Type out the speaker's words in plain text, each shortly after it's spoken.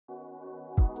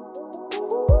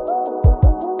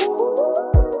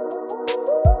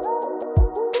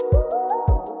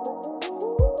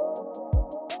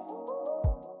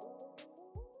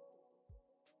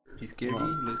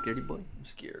little scaredy boy. I'm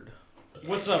scared.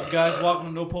 What's up, guys? Welcome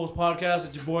to No Post Podcast.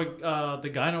 It's your boy, the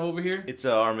Gyno over here. It's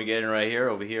Armageddon right here,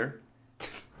 over here.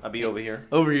 I'll be over here.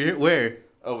 Over here? Where?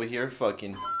 Over here,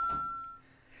 fucking.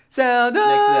 Sound up!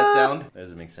 Next to that sound. That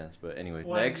doesn't make sense, but anyway,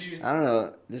 Why next. did you- I don't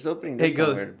know. This opening Hey, does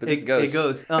Ghost. somewhere, but Hey, this Ghost. hey,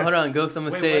 Ghost. Hold on, Ghost. I'm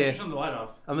gonna Wait, why'd say. you turn the light off?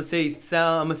 I'm gonna say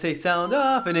sound. I'm gonna say sound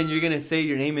off, and then you're gonna say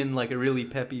your name in like a really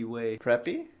peppy way.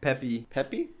 Preppy? Peppy.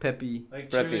 Peppy? Peppy. Like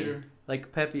Preppy. cheerleader.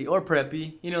 Like peppy or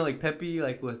preppy. You know, like peppy,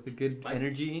 like with the good Like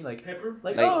energy. Like Pepper?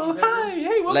 Like, Like- oh Pepper? hi,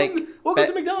 hey, welcome, Like welcome pe-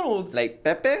 to McDonald's. Like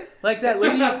Pepe? Like that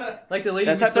lady, like the lady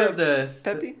That who type of served us.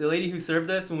 peppy? The lady who served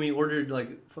us when we ordered like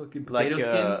fucking Like,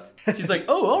 potato skins. She's like,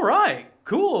 oh, all right,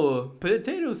 cool,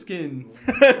 potato skins.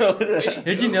 Wait,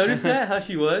 Did you go. notice that? How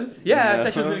she was? Yeah, I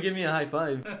thought she was No. gonna give me a high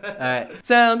five. All right,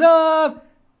 sound off.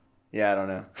 Yeah, I don't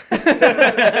know.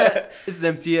 This is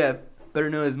MCF, better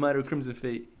known as Mito Crimson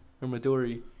Fate or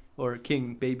Midori or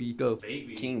King Baby. Go,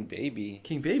 Baby. King Baby.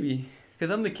 King Baby,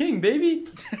 cause I'm the king, baby.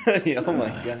 Oh my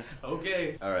god.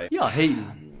 Okay. Alright. Y'all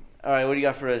hating. Alright, what do you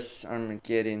got for us?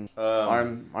 Armageddon.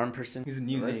 Arm person? He's a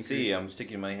news Let's anchor. see. I'm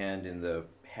sticking my hand in the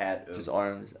hat of Just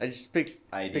arms. I just pictured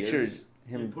ideas.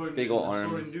 him, You put big it old in a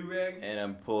sword arms. and do-rag? And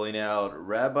I'm pulling out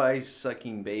Rabbi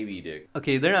sucking baby dick.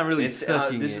 Okay, they're not really It's,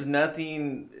 sucking this it. is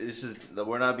nothing.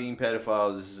 We're not being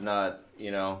pedophiles. This is not,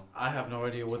 I have no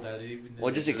idea what that even is.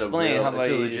 Well, just This is a explain. real- How about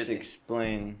it's a you legit just thing.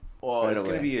 explain? Well, Right it's away.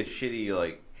 gonna be a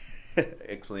shitty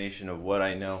explanation of what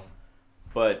I know,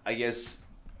 but I guess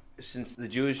since the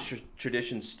Jewish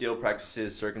tradition still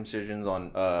practices circumcisions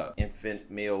on infant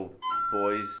male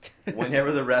boys,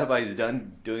 whenever the rabbi is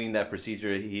done doing that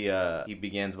procedure, he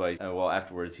begins by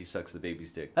afterwards he sucks the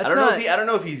baby's dick. That's I don't not-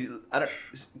 know if he's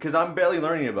because I'm barely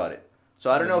learning about it. So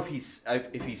I don't know if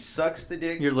he sucks the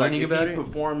dick. You're learning if about he it?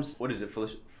 performs, what is it,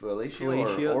 fellatio or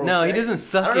Fellatio? oral No, he sex? doesn't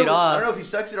suck I don't it know, off. I don't know if he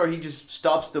sucks it or he just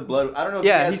stops the blood. I don't know if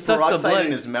Yeah, he he has sucks the peroxide blood.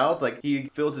 in his mouth, like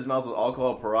he fills his mouth with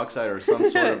alcohol peroxide or some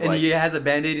sort of and like he has a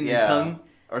band-aid in his tongue.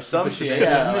 or some Puts shit. his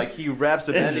Yeah, hand- like he wraps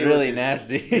a It's band-aid really with his,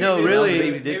 nasty. No, Maybe really. it's the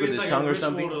baby's dick Maybe with it's his like tongue a or ritual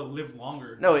something. to live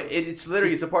longer. No, it's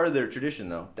literally it's a part of their tradition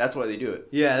though. That's why they do it.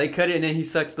 Yeah, they cut it and then he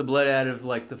sucks the blood out of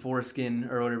like the foreskin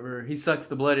or whatever. He sucks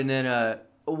the blood and then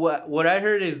what I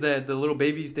heard is that the little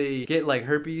babies they get like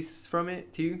herpes from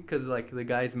it too because like the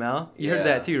guy's mouth. You Yeah, heard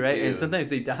that too, right? And dude. sometimes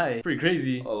they die. Pretty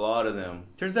crazy. A lot of them.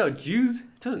 Turns out Jews,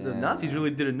 the Yeah. Nazis really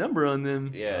did a number on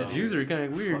them. Yeah, The Jews are kind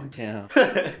of weird. Yeah.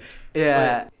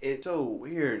 Yeah. But it's so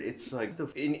weird. It's like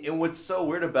and what's so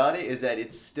weird about it is that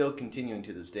it's still continuing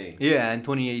to this day. Yeah, in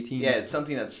 2018. Yeah, it's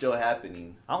something that's still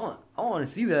happening. I want to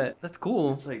see that. That's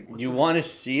cool. It's like what You the want to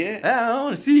see it? Yeah, I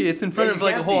want to see it. It's in front Yeah, of you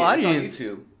like a can whole see it. audience. It's on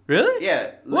YouTube. Really?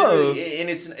 Yeah, Whoa. literally, and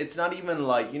it's not even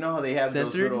like, you know how they have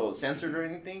Censored? those little censored or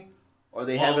anything, or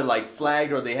they Well, have it like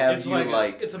flagged, or they have It's you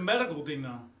like, it's a medical thing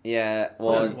though. Yeah.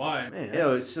 Well, That's why. Man, you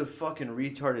know, it's a fucking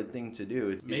retarded thing to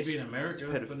do. Maybe in America,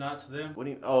 pedoph- but not to them. What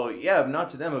do you? Oh yeah, not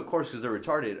to them of course because they're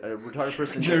retarded. A retarded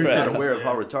person is They're not retarded. aware of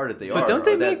how Yeah. retarded they But are, don't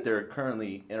they or that make- they're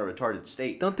currently in a retarded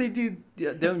state. Don't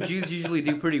Jews usually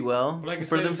do pretty well But I can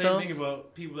for say the same themselves? thing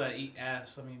about people that eat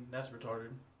ass. I mean, that's retarded.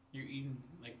 You're eating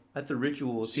like That's a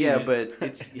ritual. too. Yeah, but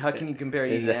it's how can you compare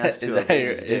is eating ass that to is a that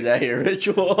your baby's is dick? that your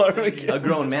ritual? A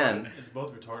grown man. It's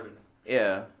both retarded.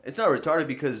 Yeah, it's not retarded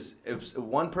because if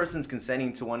one person's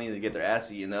consenting to wanting to get their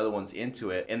ass eaten and the other one's into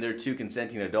it, and they're two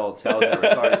consenting adults, how is that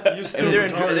retarded? You're If still they're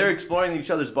retarded. they're exploring each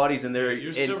other's bodies and they're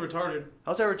You're still retarded.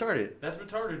 how's that retarded? That's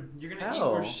retarded. You're gonna eat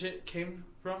How? where shit came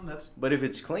from. That's But if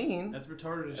it's clean,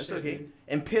 retarded as that's shit. okay. Dude.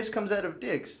 And piss comes out of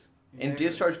dicks, and Exactly.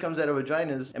 discharge comes out of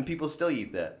vaginas, and people still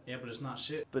eat that. Yeah, but it's not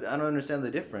shit. But I don't understand the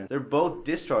difference. They're both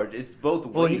discharge. It's both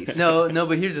Well, waste. no,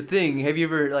 but here's the thing. Have you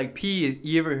ever like pee?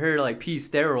 You ever heard like pee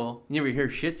sterile? You never hear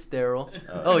shit sterile?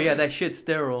 Oh yeah, that shit's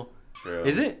sterile. True.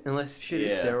 Is it? Unless shit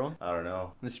is Yeah. sterile. I don't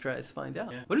know. Let's try to find out.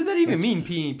 Yeah. What does that even mean?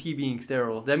 Pee being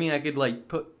sterile? Does that mean I could like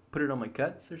put it on my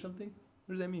cuts or something?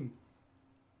 What does that mean?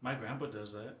 My grandpa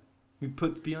does that. We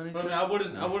put the pee on his But I cuts?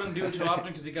 mean, I wouldn't do it too often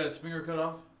because he got his finger cut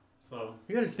off. So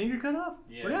He got his finger cut off?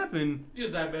 Yeah. What happened? he was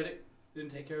diabetic.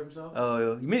 Didn't take care of himself.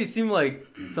 Oh, you made it seem like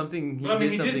something. He But I mean,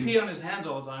 did he something. did pee on his hands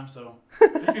all the time, so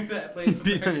maybe that plays a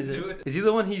Pee factor on his to hands. it. Is he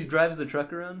the one he drives the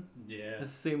truck around? Yeah. That's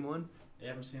the same one. I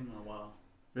haven't seen him in a while.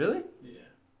 Really? Yeah.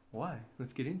 Why?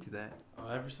 Let's get into that.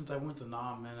 Ever since I went to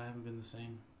Nam, man, I haven't been the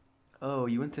same. Oh,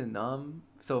 you went to Nam?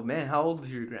 So, man, how old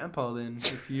is your grandpa then?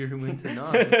 If you went to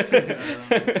Nam,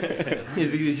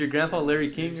 is your grandpa Larry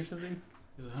King or something?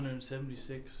 He's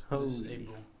 176 this Holy.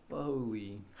 April.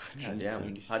 Holy. God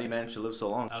damn. How do you manage to live so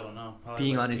long? I don't know. Probably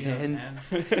Peeing like on his hands.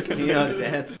 Peeing on his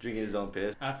hands, drinking his own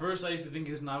piss. At first, I used to think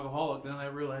he's an alcoholic. Then I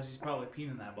realized he's probably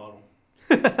peeing in that bottle.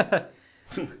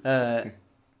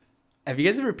 Have you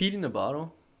guys ever peed in a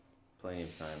bottle? Plenty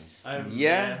of times.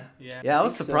 Yeah. Yeah, I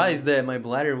was think so. surprised that my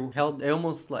bladder held. It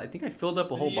almost like I think I filled up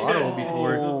a whole bottle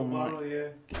before. Oh my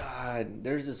God,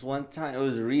 there's this one time. It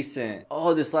was recent.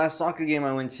 Oh, this last soccer game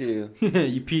I went to.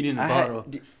 You peed in the bottle.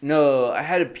 No, I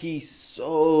had to pee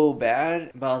so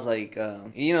bad, but I was like,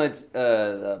 it's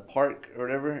the park or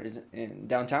whatever is in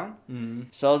downtown. Mm-hmm.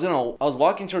 So I was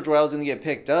walking towards where I was gonna get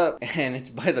picked up, and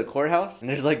it's by the courthouse, and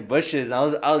there's like bushes.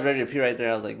 And I was ready to pee right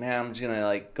there. I was like, man, I'm just gonna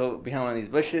like go behind one of these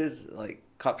bushes. Like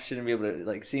cops shouldn't be able to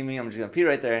like see me. I'm just gonna pee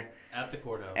right there. At the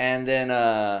courthouse. And then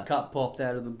Cop popped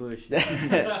out of the bush.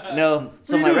 no,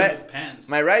 so Pants.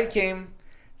 my ride came.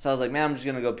 So I was like, man, I'm just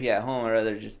gonna go pee at home. I'd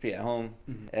rather just pee at home.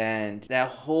 Mm-hmm. And that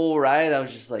whole ride, I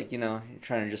was just like,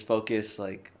 trying to just focus.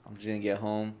 Like, I'm just gonna get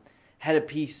home. Had to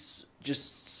pee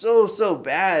just so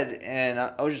bad, and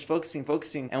I was just focusing.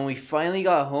 And when we finally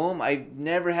got home, I've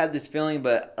never had this feeling,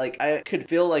 but like I could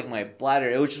feel like my bladder.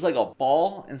 It was just like a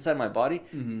ball inside my body.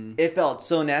 Mm-hmm. It felt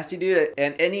so nasty, dude.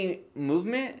 And any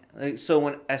movement, like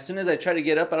as soon as I tried to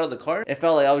get up out of the car, it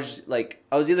felt like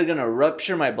I was either gonna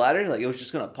rupture my bladder, like it was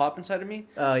just gonna pop inside of me.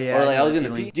 Oh yeah. Or like I was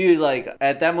gonna pee, dude. Like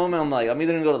at that moment, I'm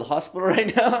either gonna go to the hospital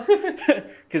right now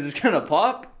because it's gonna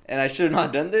pop. And I should have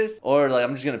not done this, or like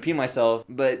I'm just gonna pee myself.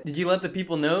 But did you let the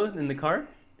people know in the car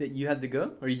that you had to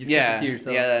go, or you just kept it to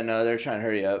yourself? Yeah, no, they're trying to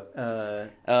hurry up.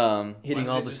 Hitting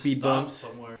all the speed bumps.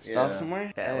 Stop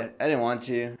somewhere? Yeah. I didn't want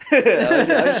to.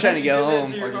 I was trying to get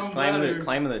home. Or just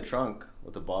climbing the trunk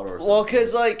with the bottle or something. Well,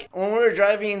 cause like when we were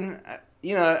driving,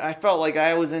 I felt like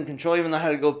I was in control, even though I had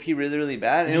to go pee really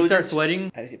bad. And Did you start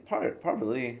sweating?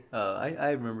 Probably.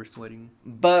 I remember sweating.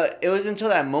 But it was until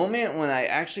that moment when I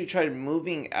actually tried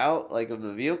moving out like of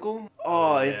the vehicle.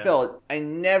 I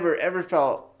never ever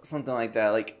felt something like that.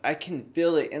 Like I can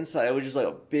feel it inside. It was just like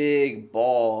a big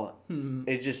ball.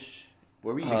 It just.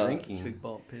 What were you drinking? Big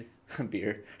ball piss.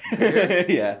 Beer.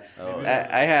 Yeah. Oh,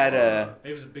 I had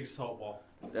It was a big salt ball.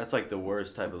 That's like the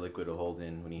worst type of liquid to hold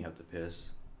in when you have to piss.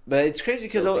 But it's crazy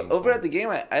because So over painful. at the game,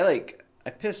 I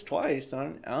pissed twice.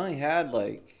 I only had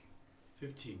like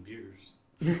 15 beers.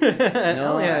 I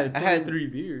only I had 3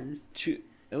 beers. two.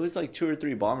 It was like 2 or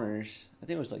 3 bombers. I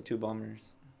think it was like 2 bombers.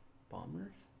 Bombers?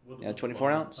 Yeah,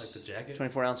 24 ounce. Like the jacket?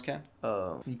 24 ounce can.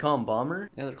 You call them bomber?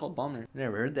 Yeah, they're called bomber.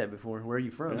 Never heard that before. Where are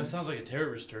you from? That sounds like a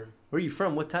terrorist term. Where are you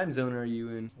from? What time zone are you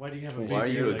in? Why do you have a Why are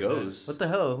big you beard a like ghost? What the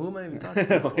hell? Who am I even talking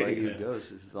to? Why are you a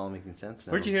ghost? This is all making sense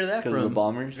now. Where'd you hear that Because of the from?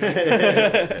 bombers.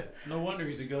 that? No wonder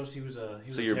he's a ghost. He was a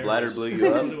So a your terrorist. bladder blew you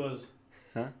That's up? what it was.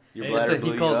 Huh? Your Hey, bladder that's what blew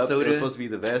he you calls up. It soda. was supposed to be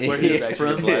the vest. Where It's he's actually from?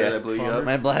 your bladder Yeah. that blew you up.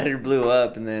 My bladder blew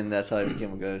up, and then that's how I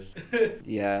became a ghost.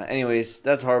 Yeah. Anyways,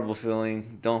 that's a horrible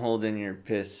feeling. Don't hold in your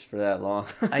piss for that long.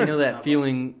 I know that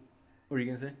feeling. What are you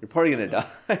going to say? You're probably gonna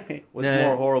die. What's Nah.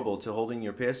 more horrible, to holding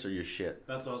your piss or your shit?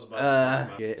 That's what I was about to talk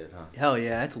about. Yeah. Shit, huh? Hell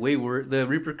yeah, that's way worse. The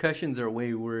repercussions are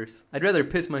way worse. I'd rather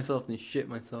piss myself than shit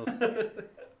myself.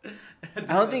 I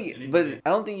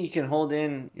don't think you can hold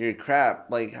in your crap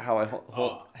like how I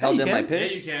held Yeah, in you my can. Yeah,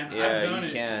 piss. you can. I've Yeah, done you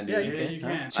it. can, dude. Yeah, Yeah, you you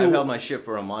can. can. I've held my shit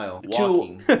for a mile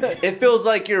walking. It feels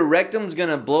like your rectum's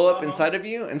gonna blow up inside of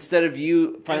you instead of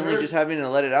you finally hurts. just having to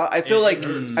let it out. I feel It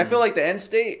hurts. like the end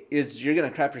state is you're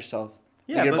gonna crap yourself.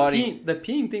 Yeah, Like your but body. the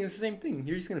peeing thing is the same thing.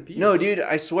 You're just going to pee. No, dude,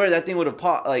 I swear that thing would have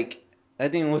popped. Like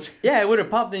that thing was. Yeah, it would have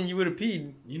popped and you would have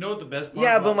peed. You know what the best part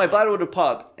Yeah, about but my that- bladder would have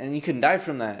popped, and you can die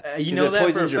from that. You 'Cause know it that for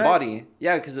a poisons your fact? body.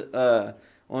 Yeah, because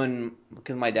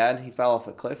my dad he fell off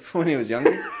a cliff when he was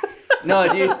younger. No,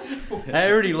 dude. I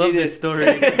already love He this did. story.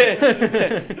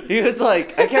 He was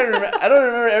like, I can't remember. I don't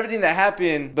remember everything that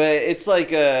happened, but it's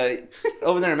like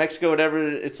over there in Mexico,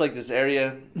 whatever. It's like this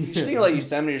area. You should think of like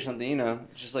Yosemite or something.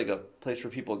 It's just like a place where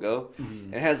people go.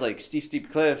 And it has like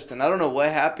steep cliffs, and I don't know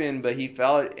what happened, but he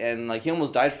fell and like he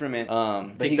almost died from it.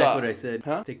 But Take he back got. what I said.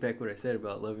 Huh? Take back what I said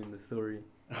about loving the story.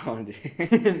 Oh,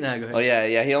 dude. Nah, go ahead. Oh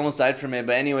yeah, he almost died from it.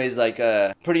 But anyways, like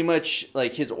pretty much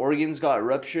like his organs got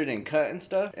ruptured and cut and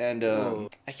stuff. And Whoa.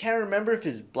 I can't remember if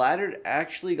his bladder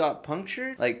actually got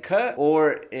punctured, like cut,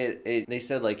 or it. They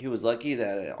said like he was lucky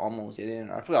that it almost didn't.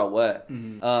 Or I forgot what.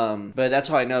 Mm-hmm. But that's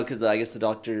how I know because I guess the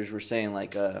doctors were saying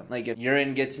like if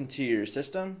urine gets into your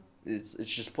system, it's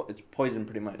just it's poison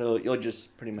pretty much. So you'll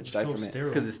just pretty much It's die so from it.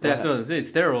 sterile. Because that's what I'm saying. It's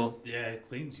sterile. Yeah, it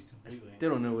cleans you I completely. still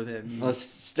don't know what that means. Well,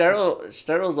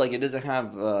 steril's like it doesn't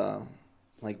have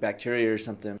like bacteria or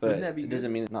something, but Wouldn't that be it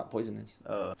doesn't mean it's not poisonous.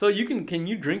 So you can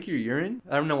you drink your urine?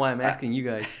 I don't know why I'm asking you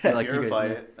guys. Like you Purify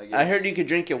guys know. it. guess. I heard you could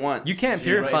drink it once. You can't If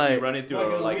you run- purify If it. you run it through Like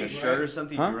a, a like a week, shirt or right?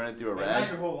 something, Huh? you run it through a Like, not rag.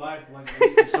 your whole life. Like,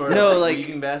 Sort of No, like a like-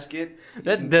 weaving basket. You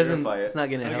That can doesn't. purify it. It's not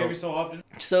gonna like help. every so often.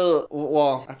 So,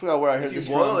 well, I forgot where I heard If you this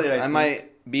boil from. it, I I think- might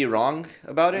be wrong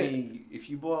about I it. mean, if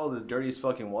you boil the dirtiest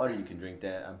fucking water, you can drink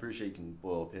that. I'm pretty sure you can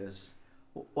boil piss.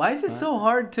 Why is it so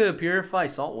hard to purify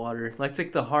salt water? Like, it's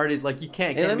like the hardest. Like, you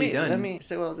can't. Hey, Can't be done. let me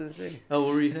say what I was gonna say. Oh,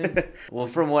 what were you saying? Well,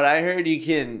 from what I heard, you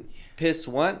can piss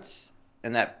once,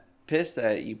 and that piss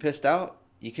that you pissed out,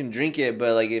 you can drink it.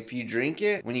 But like, if you drink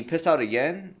it, when you piss out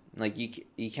again, like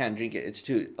you can't drink it. It's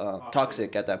too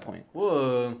toxic at that point.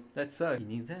 Whoa, that sucks. You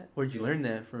need that? Where'd you learn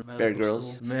that from? Bear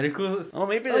Grylls. Medical. Oh,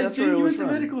 maybe Oh, that's dude, where it you was went to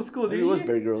from. medical school, Maybe didn't it was you?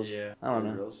 Bear Grylls. Yeah. I don't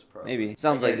know. Girls, probably. Maybe.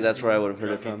 Sounds like that's where I would have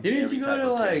heard it from. Did- Didn't Every you go type to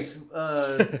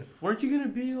of like? piss. Weren't you gonna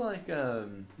be like?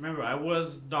 Remember, I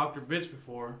was Dr. Bitch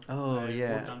before. Oh I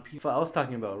yeah. worked on I was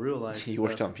talking about real life. You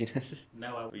worked on penises?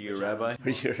 Now I Were you a rabbi?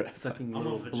 Were you a- Sucking I'm a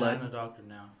little vagina blood. doctor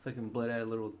now. Sucking blood out of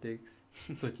little dicks.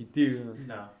 That's what you do.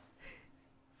 No.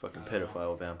 Fucking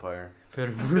pedophile vampire. Huh?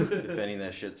 Defending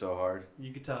that shit so hard.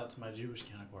 You could tell it to my Jewish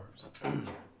counterparts.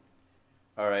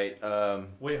 All right.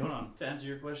 Wait, hold on. To answer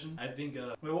your question, I think.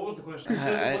 Wait, what was the question? It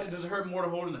says, does it hurt more to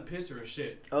hold in a piss or a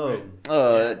shit? Oh, Right?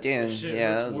 Oh, damn. Shit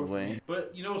Yeah, hurts that was a more for way. me.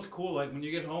 But you know what's cool? Like when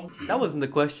you get home. that wasn't the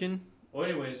question. Well,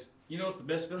 anyways, you know what's the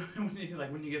best feeling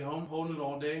when you get home, holding it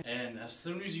all day, and as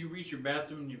soon as you reach your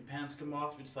bathroom and your pants come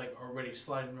off, it's like already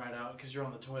sliding right out because you're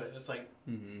on the toilet. It's like,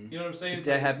 Mm-hmm. you know what I'm saying? It's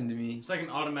That like, happened to me. It's like an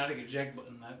automatic eject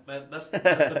button. That's the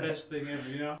best thing ever.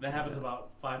 You know that happens about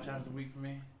 5 times a week for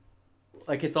me.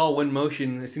 Like it's all one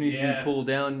motion. As soon as Yeah. you pull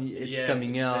down, it's Yeah,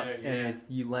 coming it's out, there, and yeah. it's,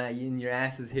 you land, and your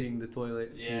ass is hitting the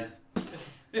toilet. Yeah.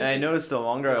 and I noticed the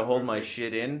longer I That's hold my perfect.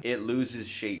 shit in, it loses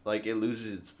shape. Like it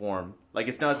loses its form. Like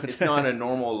it's not a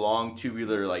normal long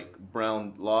tubular like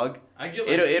brown log. I get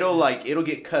like It'll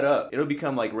get cut up. It'll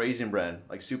become like raisin bran,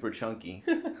 like super chunky.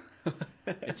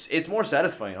 It's more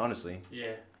satisfying, honestly.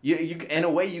 Yeah. You in a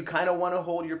way you kind of want to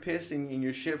hold your piss in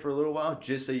your shit for a little while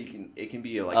just so it can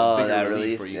be like a Oh, bigger that relief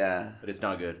release, for you. yeah. But it's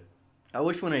not good. I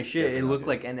wish when I shit, Definitely it not looked good.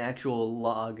 like an actual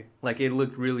log. Like it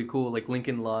looked really cool, like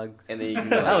Lincoln logs. And then you can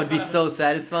That would be so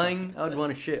satisfying. I would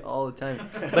want to shit all the time.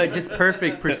 But just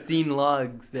perfect, pristine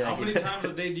logs. That How I many could, times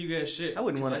a day do you guys shit? I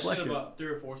wouldn't wanna 'Cause I shit flush it. about 3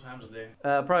 or 4 times a day.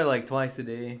 probably like twice a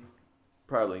day.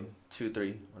 probably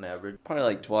 2-3 on average. Probably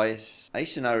like twice. I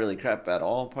used to not really crap at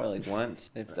all. Probably like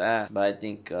once, if that. But I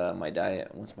think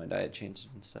once my diet changed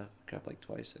and stuff, crap like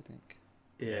twice, I think.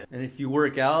 Yeah. And if you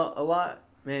work out a lot,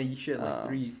 man, you shit like Oh.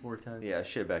 3-4 times. Yeah, I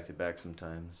shit back to back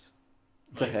sometimes.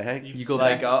 What the heck? You go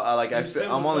Like back.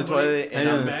 I'm on the toilet I and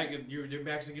know. I'm back, and your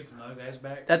back's against another guy's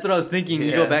back. That's what I was thinking. You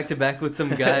Yeah. go back to back with some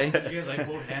guy. You guys like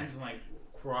hold hands and like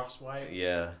crosswise.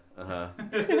 yeah,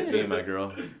 me and my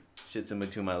girl shits in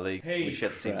between my leg. Hey, we shit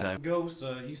at the same crap. time. Ghost,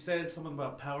 you said something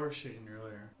about power shitting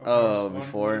earlier. Oh, What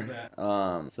before. was that?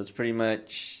 So it's pretty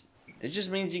much. It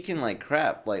just means you can like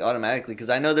crap like automatically because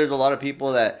I know there's a lot of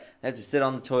people that have to sit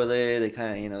on the toilet. They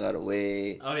kind of gotta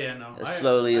wait. Oh yeah, no.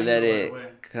 Slowly I let knew right it away.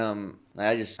 come.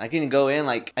 Like, I can go in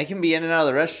like I can be in and out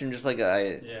of the restroom just like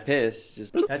I Yeah. piss.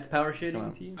 Just That's power Come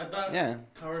on. shitting to you? I thought yeah.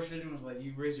 power shitting was like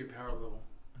you raise your power level.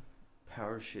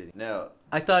 Power shitting. Now,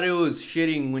 I thought it was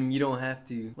shitting when you don't have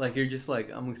to. Like you're just like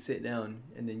I'm gonna sit down,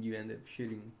 and then you end up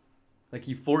shitting. Like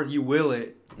you will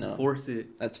it. You No. force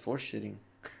it. That's force shitting.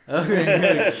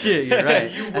 Okay, shit, you're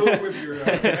right. You will whip your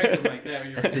rectum like that. Or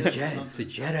your That's the tip or Jedi. something. The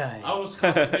Jedi. I was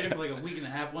constipated for like a week and a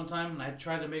half one time, and I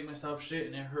tried to make myself shit,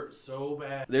 and it hurt so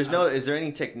bad. is there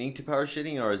any technique to power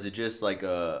shitting, or is it just like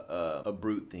a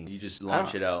brute thing? You just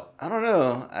launch it out. I don't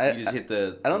know. You just hit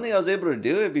the. I don't think I was able to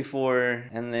do it before,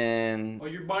 and then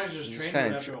Well, your body's just trained kinda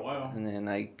to it after a while. and then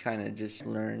I kind of just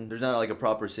learned. There's not like a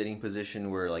proper sitting position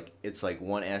where like it's like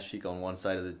one ass cheek on one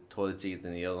side of the toilet seat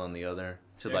and the other on the other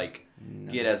to Yeah. like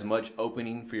No. get as much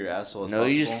opening for your asshole as No,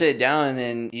 possible. you just sit down and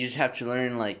then you just have to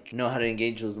learn like know how to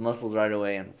engage those muscles right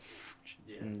away, and,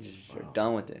 Yeah. you're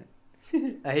done with it.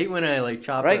 I hate when I like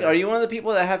chop. Right? a- Are you one of the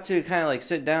people that have to kind of like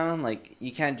sit down? Like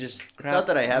you can't just. It's not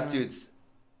that I have to. It's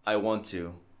I want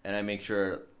to, and I make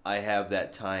sure I have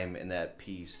that time and that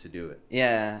peace to do it.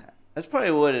 Yeah, that's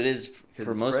probably what it is Because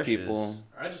for it's most precious. people.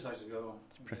 I just like to go.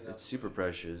 It's super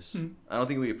precious. Hmm. I don't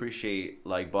think we appreciate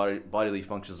like bodily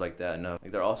functions like that enough.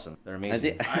 Like they're awesome. They're amazing.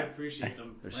 think- I appreciate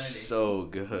them They're plenty. so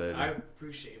good. I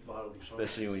appreciate bodily functions.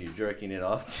 Especially when you're jerking it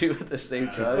off too at the same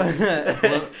time.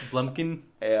 Blumpkin.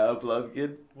 Yeah,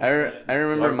 Blumpkin. I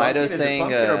remember Or Mido bumpkin? Is it saying.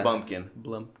 pumpkin or bumpkin?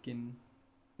 Blumpkin.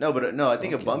 No, but no, I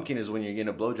think a Bumpkin. bumpkin is when you're getting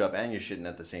a blowjob and you're shitting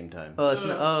at the same time. Oh, it's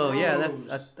not, oh yeah, Gross.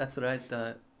 that's what I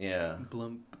thought. Yeah.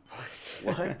 Blump.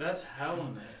 What? That's hella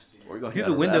nasty. We're going Dude,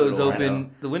 down the a rabbit window's hole right open. now.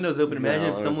 The window's open. He's going Imagine all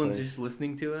if over the someone's place. just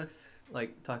listening to us.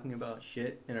 like talking about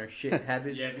shit and our shit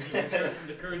habits. Yeah, because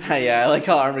the courage. Yeah, I like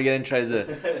how Armageddon tries to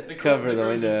cover the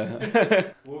courage-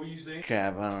 window. What were you saying?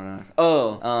 Crap, I don't know.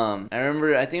 Oh, I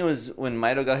remember, I think it was when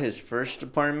Mito got his first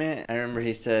apartment. I remember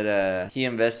he said he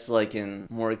invests like in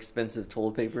more expensive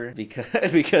toilet paper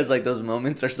because like those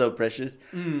moments are so precious.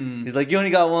 He's like, you only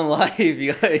got one life.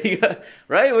 You got,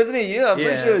 right? Wasn't it you? I'm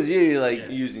pretty Yeah. sure it was you. You're like,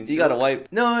 Using you got to silk. wipe.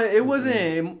 No, it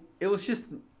wasn't. It was just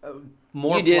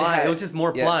more You did ply. have- It was just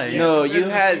more yeah. ply. No, compared you to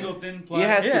the had- single thin ply. You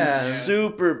had Yeah. some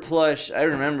super plush. I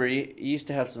remember you used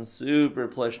to have some super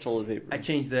plush toilet paper. I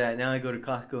changed that. Now I go to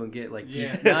Costco and get like Yeah.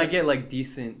 decent. Now I get like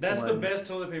decent. That's the ones. best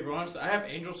toilet paper. Honestly, I have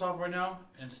Angel Soft right now,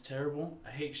 and it's terrible. I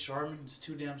hate Charmin. It's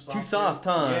too damn soft. Too soft,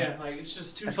 huh? Yeah, like it's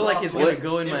just too. I feel soft. like it's gonna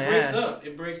go in it my breaks ass. Up.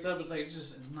 It breaks up. It's like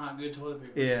it's not good toilet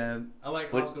paper. Yeah, I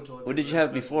like What- Costco toilet paper. What did you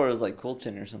have before? It was like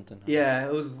Colton or something. huh? yeah.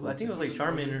 It was. I think it was like Quilted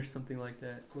Charmin Northern. or something like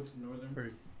that. Quilted Northern.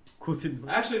 Or Quilted.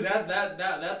 Actually,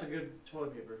 that's a good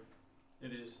toilet paper.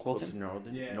 It is. Colton?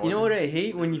 Northern. Yeah. You know what I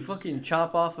hate when you fucking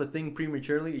chop off a thing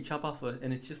prematurely? You chop off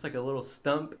and it's just like a little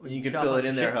stump. When You can chop fill off it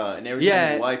in shit. there, huh? And every Yeah.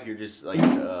 time you wipe, you're just like.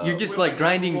 You're just With, like like,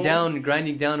 grinding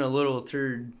alcohol? down a little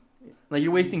turd. Like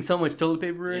you're wasting so much toilet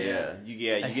paper. Yeah, you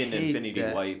get I an hate infinity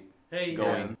that. wipe Hey,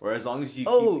 going. Or as long as you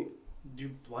Oh, keep.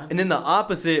 you blind. and then the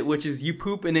opposite, which is you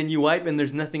poop and then you wipe and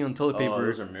there's nothing on toilet Oh, paper.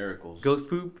 those are miracles. Ghost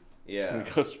poop. Yeah.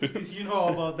 Ghost poop. You know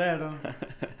all about that, huh?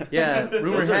 Yeah,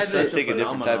 rumor Those are has such it. Take a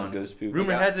different type of phenomenon. ghost poop.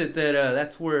 Rumor Yeah. has it that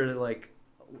that's where like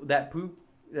that poop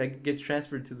like gets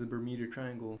transferred to the Bermuda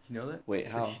Triangle. Do you know that? Wait,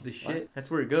 The how? The What? shit.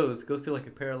 That's where it goes. It goes to like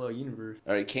a parallel universe.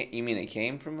 Or you mean it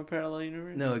came from a parallel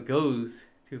universe? No, it goes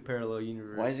to a parallel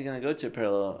universe. Why is it gonna go to a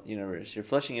parallel universe? You're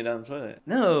flushing it down the toilet.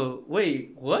 No,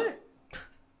 wait, what?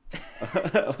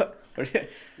 What do you-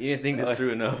 You didn't think this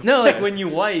through enough. No, like when you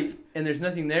wipe and there's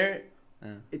nothing there, Uh.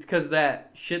 it's because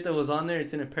that shit that was on there,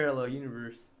 it's in a parallel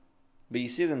universe. But you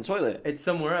see it in the toilet. It's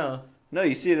somewhere else. No,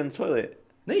 you see it in the toilet.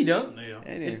 No, you don't. No, you don't.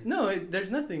 Yeah, you do. There's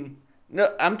nothing.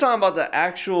 No, I'm talking about the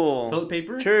actual Toilet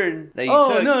paper? turd that you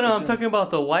Oh, took. no, I'm talking about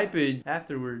the wipage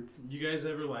afterwards. You guys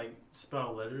ever like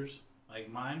spell letters like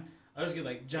mine? I just get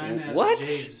like giant ass What?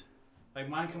 J's. Like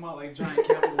mine come out like giant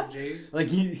capital J's.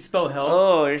 Like you spell help.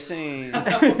 Oh, you're saying.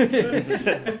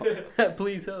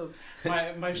 Please help.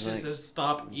 My shit Like- says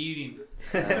stop eating.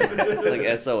 It's like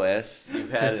SOS.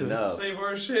 You've had enough. Save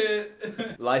our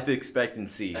shit. Life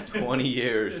expectancy 20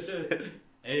 years.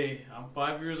 Hey, I'm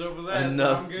 5 years over that. so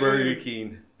Enough I'm good. Burger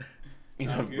King.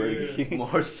 Enough good. Burger King.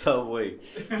 More Subway.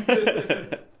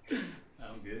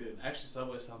 I'm good. Actually,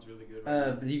 Subway sounds really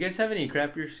good. Do you guys have any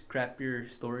crappier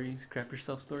stories? Crap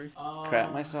yourself stories?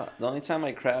 Crap myself. The only time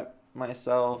I crap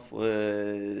myself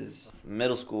was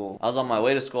middle school. I was on my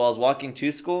way to school. I was walking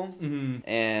to school. Mm-hmm.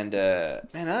 And man,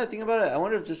 now that I think about it, I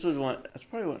wonder if this was one. That's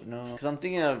probably what. No, because I'm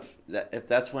thinking of that if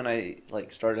that's when I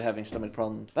like started having stomach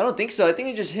problems. But I don't think so. I think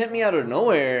it just hit me out of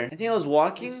nowhere. I think I was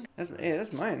walking. That's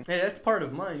mine. Hey, that's part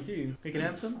of mine too. You can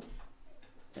have some.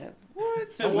 Yeah. What?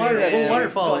 What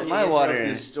waterfall? It's my water.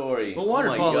 This story. What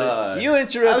waterfall? Oh my God. You I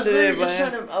was interrupted literally it, just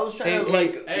man. trying to. I was trying Hey, to hey,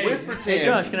 like hey, whisper to Hey him.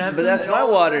 Josh, can I have But some? that's And my all of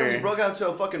a sudden water. We broke out to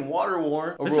a fucking water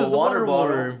war over This is a the water bottle.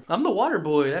 water. I'm the water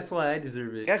boy. That's why I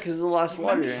deserve it. Yeah, because it's the last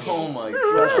water. Oh my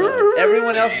God.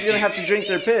 Everyone else is gonna have to drink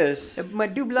their piss. My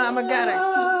dubla, I'm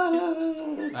a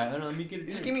Alright, hold on, let me get it.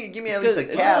 Just give me It's at least a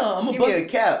good. cap. I'm a Give me a bust-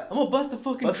 cap. I'm gonna bust the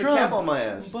fucking Bust a Trump. cap on my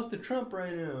I'm ass. gonna bust the Trump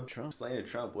right now. Trump. Explain to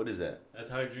Trump. What is that? That's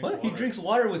how he drinks What? water. He drinks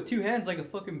water with two hands like a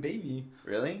fucking baby.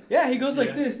 Really? Yeah, he goes like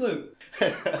Yeah. this. Look,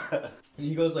 and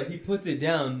he goes like he puts it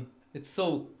down. It's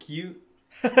so cute.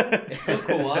 It's so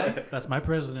kawaii. That's my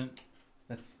president.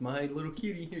 That's my little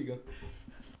cutie. Here you go.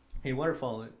 Hey,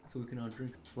 waterfall it so we can all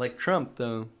drink. Like Trump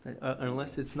though,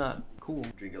 unless it's not cool.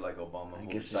 Drink it like Obama. Hold it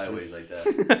guess it's sideways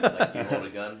just- like that. Like you hold a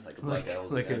gun. Like a black guy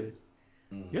holds like a a, gun.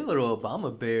 you're a little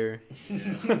Obama bear. You're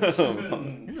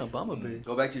an Obama bear.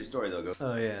 Go back to your story though. Go.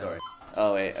 Oh yeah. Sorry.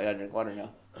 Oh wait, I gotta drink water now.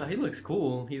 Oh, he looks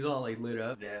cool. He's all like lit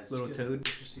up. Yeah, it's Little just- toad.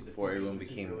 just see the Before pictures everyone we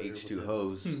took became earlier H2 with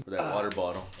hose with that water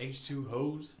bottle. the H2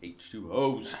 hose. H2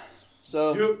 hose.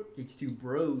 So Yep. H2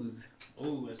 Bros.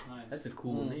 Oh, that's nice. That's a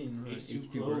cool Mm. name. Huh? H2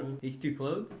 H2 Bros. clothes. H2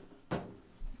 clothes.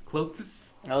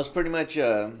 Clothes. I was pretty much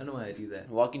I know why I do that.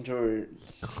 walking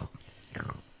towards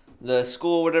the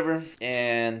school, whatever,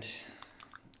 and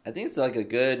I think it's like a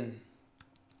good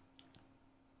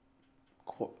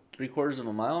 3/4 of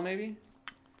a mile, maybe.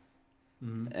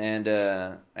 Mm-hmm. And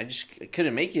I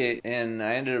couldn't make it, and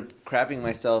I ended up crapping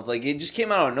myself. Like it just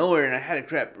came out of nowhere, and I had to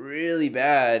crap really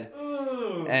bad.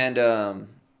 Oh. And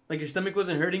Like your stomach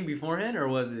wasn't hurting beforehand, or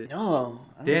was it? No.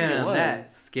 I don't think it Damn, was.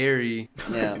 that's scary.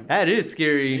 Yeah. That is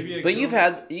scary. Maybe a But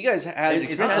girl- you guys had It's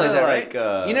experience kinda like that, like,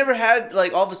 right? You never had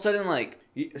like all of a sudden like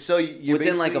So you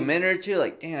within like a basically- minute or two,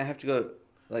 like, dang, I have to go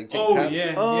like take a Oh crap.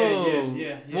 yeah, Oh,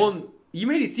 yeah. Well, you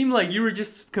made it seem like you were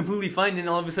just completely fine, and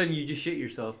all of a sudden you just shit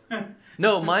yourself.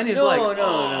 No, mine is No, like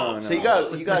no. So you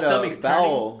got My stomach's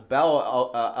bowel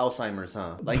Alzheimer's,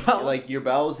 huh? Like your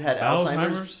bowels had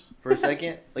Alzheimer's for a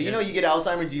second. Like you know, you get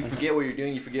Alzheimer's, you forget what you're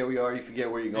doing, you forget where you are, you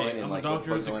forget where you're going, Hey, and I'm like a what the doctor.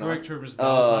 fuck's It's a going correct on. term. It's Oh.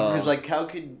 Alzheimer's. Because like how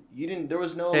could you didn't there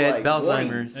was no Yeah, it's like warning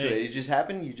Alzheimer's. to it. It just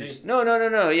happened. You just No.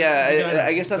 Yeah, You got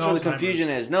I guess that's where the Alzheimer's. confusion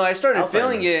is. No, I started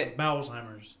feeling it.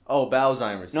 Alzheimer's. oh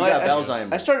Bowlzheimer's. No, You got I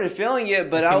Bowlzheimer's. started feeling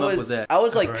it, but I I came up with was that.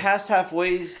 like Correct. past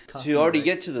halfways Coffee to already break.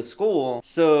 get to the school.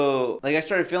 So like I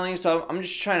started feeling it, so I'm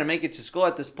just trying to make it to school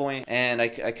at this point, and I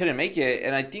couldn't make it,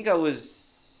 and I think I was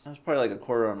probably like a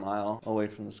quarter of a mile away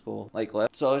from the school, like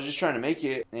left. So I was just trying to make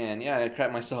it, and yeah, I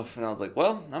crapped myself, and I was like,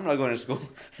 well, I'm not going to school.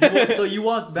 So you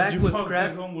walked back Did you with walk crap.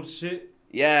 back home with shit?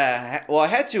 Yeah, well, I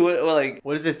had to. Well, like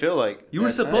What does it feel like? You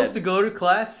were supposed to go to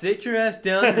class, sit your ass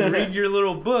down, and read your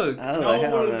little book. I don't No know. one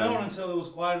I would don't have known know. until it was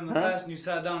quiet in the Huh? class and you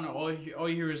sat down and all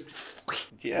you hear is.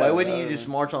 Yeah, Why wouldn't you just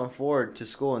march on forward to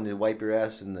school and then wipe your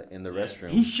ass in the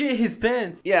restroom? He shit his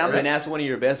pants. Yeah, And then ask one of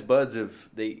your best buds if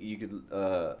you could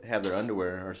have their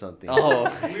underwear or something. Oh,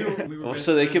 We were well, best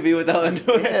so they could be friends. without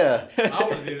underwear. Yeah. I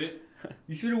would have did it.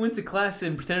 You should have went to class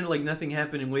and pretended like nothing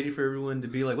happened and waited for everyone to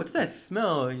be like, "What's that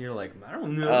smell?" And you're like, "I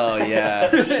don't know." Oh yeah.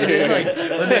 And then, like,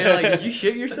 when they're like, "Did you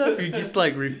shit yourself?" Or you just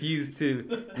like refuse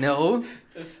to. No,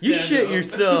 Just you stand shit up.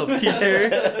 yourself, teacher.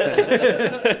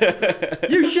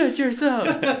 You shit yourself.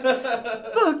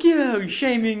 Fuck you,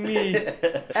 shaming me,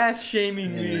 ass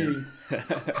shaming me.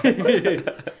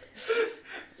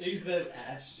 You said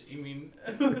ash. You mean?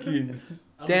 Fucking-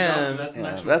 I'm a Damn. doctor, an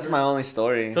Yeah, actual that's my person. only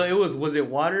story. So was it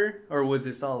water or was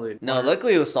it solid? No,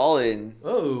 luckily it was solid.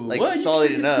 Oh, Like, what? solid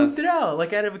You just enough. scooped it out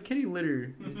like out of a kitty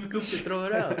litter. You scoop it, throw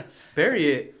it out,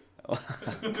 bury it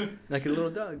like a little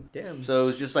dog. Damn. So it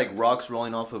was just like rocks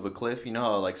rolling off of a cliff. You know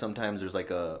how like sometimes there's like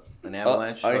an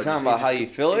avalanche. Are you So talking it about just- how you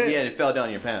feel it? Yeah, it fell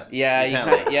down your pants. Yeah, Your you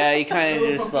pant leg. you kind of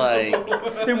just like.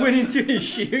 It went into his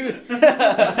shoe. You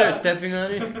start stepping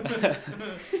on it.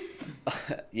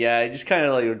 Yeah, it just kind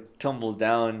of like tumbles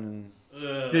down.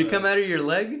 Did it come out of your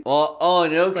leg? Well, oh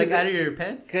no, Like out of your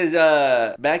pants? Cause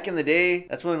back in the day,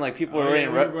 that's when like people were Oh, yeah,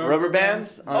 wearing rubber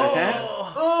bands on their pants.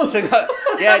 Oh, So,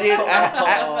 yeah, dude,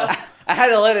 I had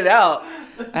to let it out.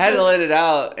 I had to let it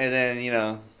out, and then you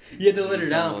know, you had to let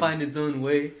it out and find its own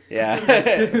way. yeah,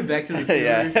 Back to the sewers.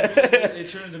 yeah. It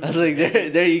turned into I was like,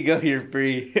 there you go, you're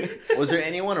free. Was there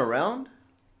anyone around?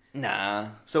 Nah,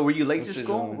 So were you late This to is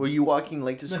school? only- Were you walking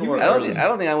late to No, school? he or was- early? I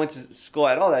don't think I went to school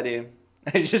at all that day.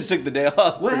 I just took the day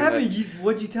off. What pretty happened? much.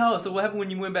 What'd you tell? So what happened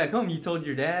when you went back home? You told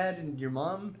your dad and your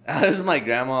mom? This is my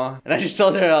grandma, and I just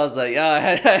told her I was like,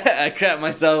 I crapped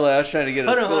myself. Like I was trying to get to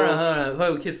Hold school. on.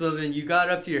 Okay, so then you got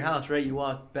up to your house, right? You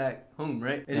walked back home,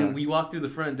 right? And then Yeah. we walked through the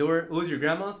front door. What was your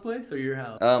grandma's place or your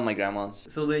house? My grandma's.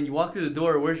 So then you walk through the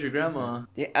door. Where's your grandma?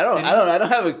 Yeah, I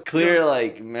don't have a clear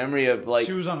like memory of like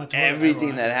She was on the toilet.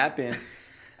 everything that happened.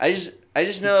 I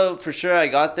just know for sure I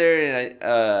got there and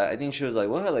I think she was like,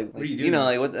 what? Like, What are you you doing? know,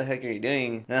 like, what the heck are you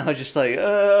doing? And I was just like,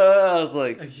 I was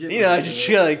like, I shit you know, I myself. just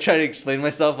like try to explain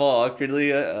myself all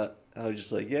awkwardly. I was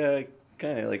just like, yeah, I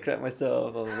kind of like crap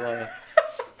myself, blah, blah, blah.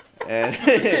 And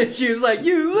She was like,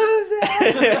 "You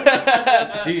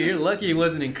loser!" Dude, you're lucky it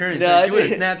wasn't in current No, time. I She would have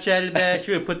didn't. Snapchatted that.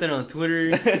 She would have put that on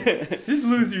Twitter. This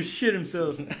loser shit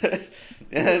himself.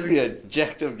 Yeah, that'd be a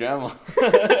jacked up grandma.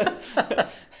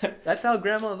 That's how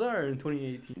grandmas are in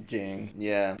 2018. Dang,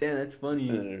 yeah. Damn, that's funny.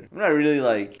 I'm not really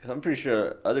like. I'm pretty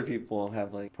sure other people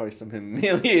have like probably some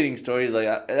humiliating stories. Like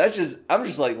I'm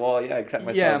just like, well, yeah, I crapped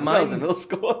myself Yeah, when I was in mine- middle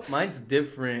school. Mine's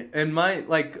different, and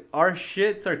our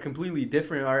shits are completely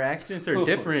different. Our accidents are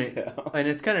different, Yeah. and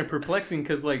it's kind of perplexing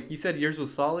because, like you said, yours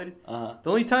was solid. Uh-huh. The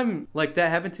only time like that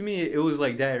happened to me, it was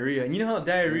like diarrhea. And you know how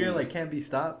diarrhea like can't be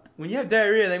stopped. When you have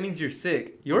diarrhea, that means you're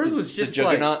sick. Yours was It's a just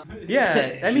like juggernaut. yeah,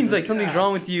 that She's means like like, something's "Ah."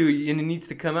 wrong with you and it needs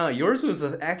to come out. Yours was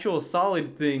an actual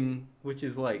solid thing, which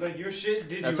is like. Like your shit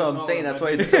did That's you what a I'm solid saying. That's by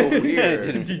why being- it's so It weird.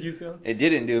 didn't- Did you so? It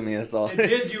didn't do me a solid. It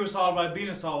did you a solid by being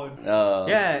a solid.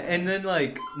 Yeah, and then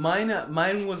like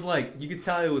mine was like you could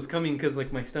tell it was coming because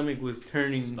like my stomach was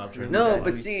turning. Stop turning. No,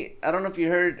 badly. but see, I don't know if you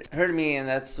heard me, and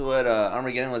that's what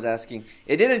Armageddon was asking.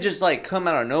 It didn't just like come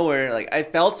out of nowhere. Like I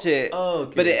felt it, Oh,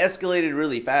 okay. but it escalated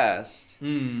really fast.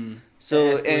 Hmm.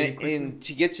 So That's way and quicker.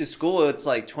 to get to school, it's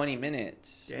like 20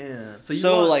 minutes. Damn.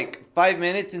 So like 5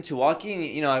 minutes into walking,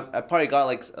 you know, I probably got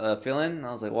like a feeling. And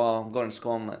I was like, well, I'm going to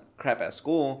school. I'm like crap at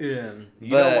school. Yeah. You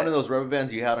But- know, one of those rubber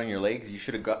bands you had on your legs, you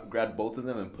should have grabbed both of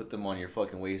them and put them on your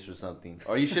fucking waist or something.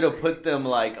 Or you should have put them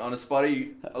like on a spot,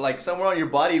 like somewhere on your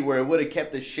body where it would have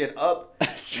kept the shit up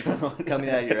coming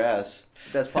out of your ass.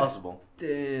 That's possible.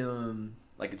 Damn.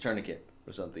 Like a tourniquet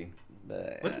or something.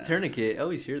 But, What's a tourniquet? I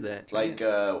always hear that. Like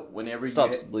whenever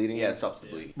Stops you bleeding. Yeah, it stops the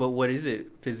bleeding. But what is it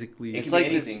physically? It It's can be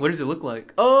like this- anything. What does it look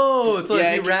like? Oh, so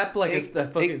Yeah, you it wrap can- like it- a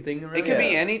fucking thing around It could be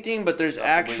Yeah. anything, but there's Stop the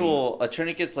actual a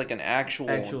tourniquet's like an actual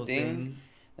thing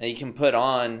that you can put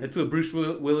on. That's what Bruce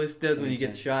Willis does when he Okay.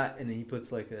 gets shot, and then he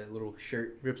puts like a little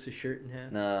shirt, rips his shirt in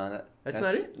half. No, That's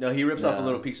not it? No, he rips off a No.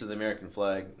 little piece of the American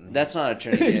flag. and That's not a he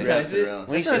tourniquet. wraps That's it it? around.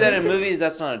 When you That's see not that in a- movies,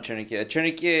 that's not a tourniquet. A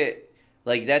tourniquet,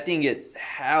 like that thing gets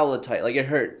hella tight. Like it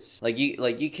hurts. Like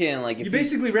you can like if You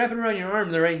basically wrap it around your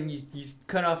arm, right? And you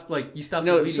cut off like you stop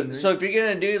the no. bleeding. So if you're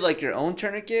gonna do like your own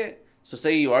tourniquet, so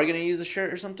say you are gonna use a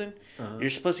shirt or something, Uh-huh. you're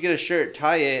supposed to get a shirt,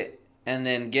 tie it, and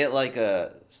then get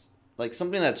like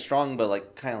something that's strong but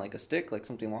like kind of like a stick, like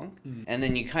something long, Mhm. and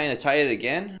then you kind of tie it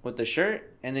again with the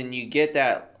shirt, and then you get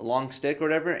that long stick or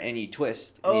whatever, and you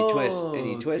twist and you twist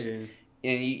and you twist. okay.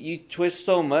 And you twist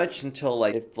so much until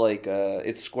like if like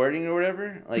it's squirting or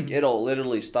whatever, like it'll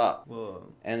literally stop. Whoa.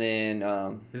 And then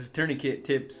This is Tourniquet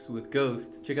Tips with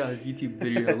Ghost. Check out his YouTube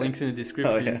video. Links in the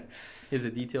description. Oh, yeah. Here's a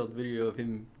detailed video of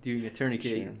him doing a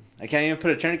tourniquet. sure. I can't even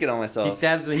put a tourniquet on He myself.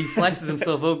 stabs him. He slices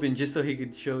himself open just so he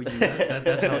could show you.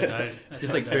 That's how he died. That's Just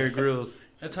how like he Bear died. Grylls.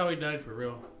 That's how he died for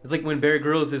real. It's like when Bear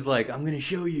Grylls is like, "I'm gonna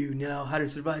show you now how to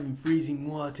survive in freezing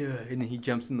water," and then he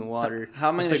jumps in the water. How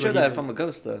am I It's gonna like show what he that if does. I'm a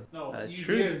ghost though? No, That's you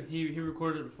true. did. He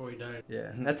recorded it before he died.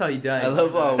 Yeah, that's how he died. I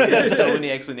love how we have so many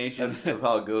explanations of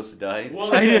how ghosts died. Well,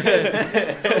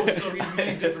 it's ghost, so he's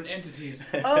many different entities.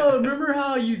 Oh, remember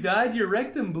how you died? Your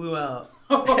rectum blew out.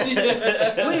 Oh,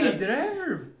 yeah. Wait, did I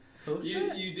ever post You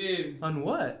that? did. On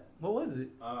what? What was it?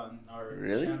 On our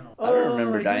Really? channel. I don't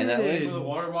remember I dying that way. did. With a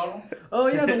water bottle? Oh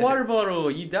yeah, the water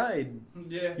bottle. You died.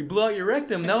 Yeah. You blew out your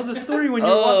rectum. That was a story when you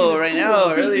were Oh, walking to right school.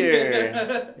 now,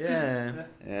 earlier. Yeah.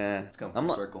 Yeah. It's come I'm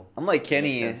full li- circle. I'm like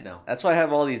Kenny. Makes sense now. That's why I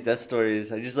have all these death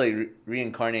stories. I just like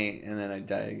reincarnate and then I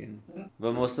die again.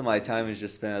 But most of my time is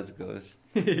just spent as a ghost.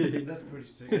 That's pretty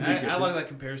sick. I like that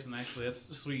comparison, actually.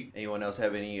 That's sweet. Anyone else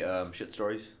have any shit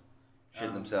stories?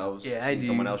 Shitting themselves? yeah, I Seen do.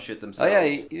 Someone else shit Oh themselves? yeah,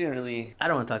 you didn't really. I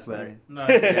don't want to talk about it. No,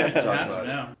 Yeah, you talk have about to it.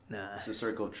 now. Nah. It's a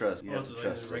circle of trust. You Well, have it's to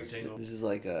like trust. a rectangle. This is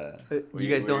like a. You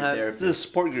guys don't have. This is a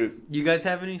support group. You guys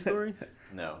have any stories?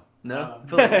 No. No. Uh, I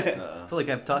feel like, I Uh-uh. feel like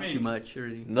I've talked I mean- too much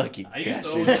already. Lucky I used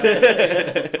to bastards. always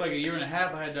have, for like a year and a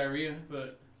half, I had diarrhea,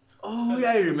 but... Oh yeah,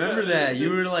 I remember that.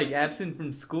 You were like absent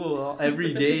from school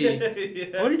every day.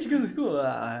 Yeah. Why didn't you go to school?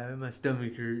 My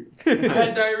stomach hurt. I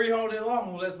had diarrhea all day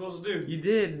long. What was I supposed to do? You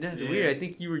did. That's Yeah. weird. I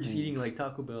think you were just eating like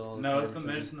Taco Bell all the No, time it's or the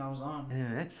something. medicine I was on.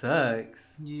 Yeah, that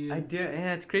sucks. Yeah. I did.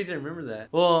 Yeah, it's crazy. I remember that.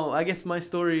 Well, I guess my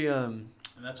story. And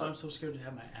that's why I'm so scared to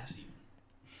have my ass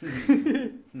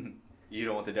eaten. You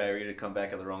don't want the diarrhea to come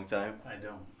back at the wrong time? I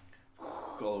don't.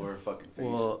 All over her fucking face.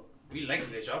 well, We like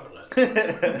the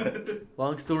chocolate.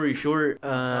 long story short.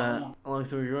 Tell Long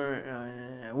story short.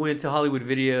 I went to Hollywood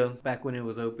Video back when it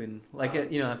was open. Like Wow.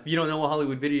 you know, if you don't know what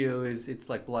Hollywood Video is, it's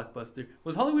like Blockbuster.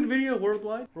 Was Hollywood Video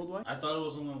worldwide? Worldwide? I thought it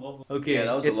was on the local. Okay, Yeah,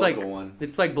 that was it's a local like one.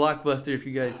 it's like Blockbuster. If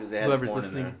you guys, 'Cause they had whoever's porn in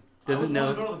listening, there. I doesn't just wanted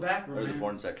know. to go to the back Or room, the man.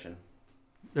 porn section.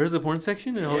 There's a porn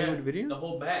section in Hollywood Yeah, Video. The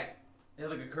whole back. They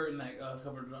had like a curtain that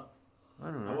covered it up. I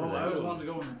don't I, know. I always wanted to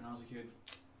go in there when I was a kid.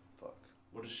 Fuck.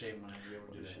 What a shame when I be able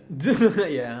to do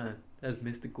that. Yeah, that's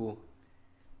mystical.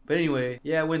 But anyway,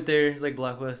 yeah, I went there. It's like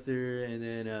Blockbuster, and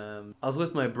then I was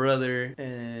with my brother,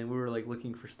 and we were like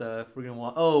looking for stuff. We're gonna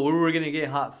watch. Oh, we were gonna get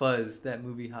Hot Fuzz, that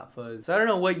movie Hot Fuzz. So I don't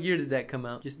know what year did that come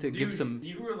out, just to give Dude, some.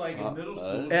 You were like in Hot middle Fuzz?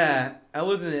 school. Yeah, I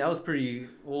wasn't. I was pretty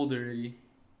old already.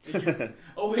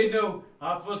 Oh wait, no.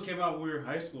 Hot Fuzz came out when we were in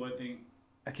high school, I think.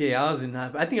 Okay, I was in.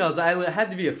 I think I was. I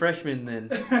had to be a freshman then.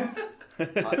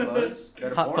 Hot Fuzz? Is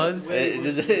that a Hot porn? Fuzz? Wait,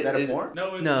 Is Is that a is- porn?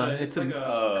 No, it's, No, it's it's like a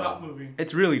a- cop movie.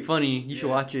 It's really funny. You should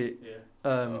Yeah. watch it. Yeah.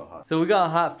 Oh, Hot So we got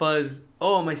Hot Fuzz.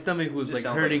 Oh, my stomach was Just like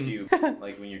sounds hurting. Like, a pube.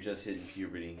 Like when you're just hitting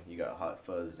puberty, you got hot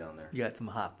fuzz down there. You got some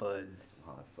Hot Fuzz.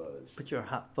 Hot fuzz. Put your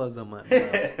hot fuzz on my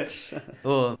mouth.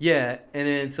 Oh yeah, and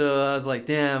then so I was like,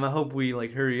 damn, I hope we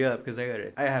like hurry up because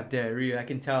I have diarrhea. I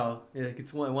can tell, like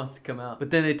it wants to come out. But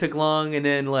then it took long, and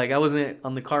then like I wasn't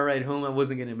on the car ride home. I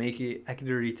wasn't gonna make it. I could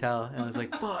already tell, and I was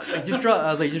like, fuck, I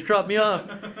was like, just drop me off,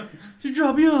 just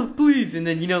drop me off, please. And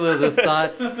then you know those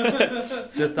thoughts,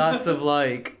 the thoughts of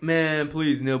like, man,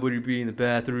 please nobody be in the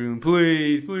bathroom,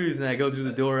 please, please. And I go through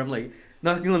the door. I'm like,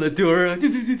 knocking on the door, and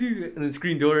the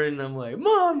screen door, and I'm like,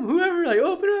 Mom, whoever, like,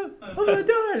 open the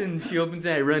door, and she opens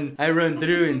it. I run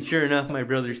through, and sure enough, my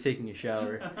brother's taking a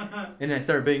shower, and I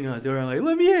start banging on the door. I'm like,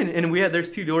 let me in, and there's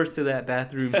 2 doors to that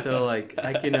bathroom, so like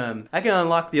I can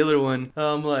unlock the other one.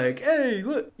 I'm like, hey,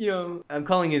 look, I'm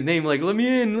calling his name, like, let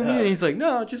me in. And he's like,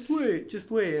 no, just wait,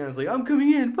 and I was like, I'm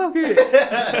coming in, fuck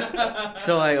it.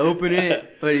 So I open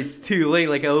it, but it's too late.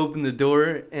 Like I open the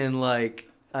door, and like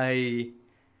I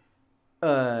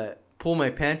pull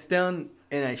my pants down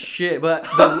and I shit, but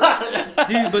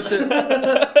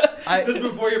this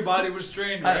before your body was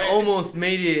trained, right? I almost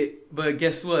made it, but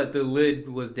guess what? The lid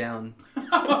was down. So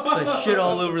I shit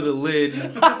all over the lid, and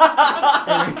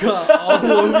it got all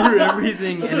over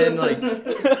everything, and then like,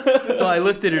 so I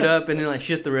lifted it up, and then I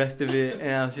shit the rest of it,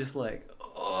 and I was just like,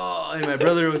 oh, and my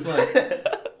brother was like,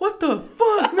 what the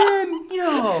fuck, man?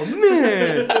 Yo,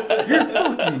 man, you're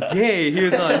fucking gay. He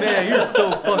was like, man, you're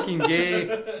so fucking gay.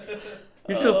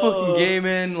 You're so fucking gay,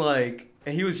 man. Like,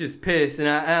 and he was just pissed. And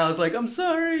I was like, I'm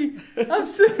sorry. And I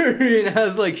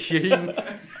was like shitting.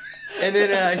 And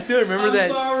then I still remember I'm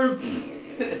that. Sorry.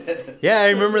 Yeah, I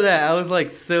remember that. I was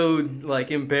like so like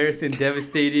embarrassed and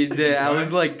devastated that I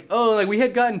was like, oh, like we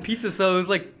had gotten pizza, so it was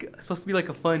like supposed to be like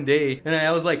a fun day, and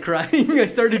I was like crying. I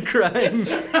started crying,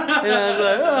 and I was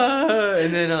like, ah,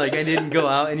 and then like I didn't go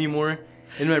out anymore.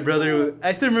 And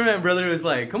I still remember my brother was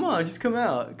like, come on, just come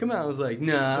out. I was like,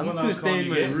 nah, I'm just gonna stay in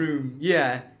my room.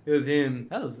 Yeah, it was him.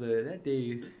 That was that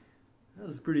day. That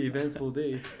was a pretty eventful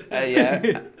day.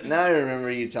 Yeah. Now I remember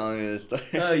you telling me this story.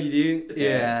 Oh, you do?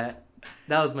 Yeah.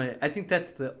 That was I think that's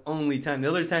the only time. The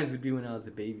other times would be when I was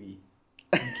a baby.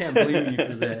 You can't blame me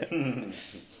for that.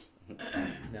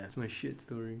 That's my shit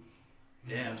story.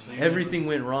 Damn. So everything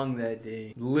went wrong that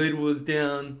day. The lid was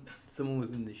down. Someone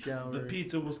was in the shower. The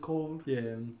pizza was cold.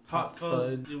 Yeah. Hot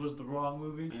Fuzz. It was the wrong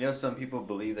movie. Some people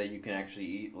believe that you can actually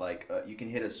eat, like, you can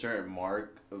hit a certain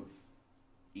mark of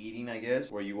eating, I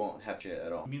guess, where you won't have shit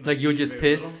at all. Like you'll just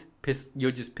piss?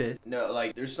 You'll just piss? No,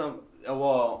 like, there's some...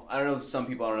 Well, I don't know if some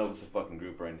people, I don't know if it's a fucking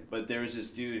group or anything, but there was this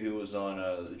dude who was on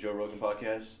the Joe Rogan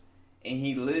podcast, and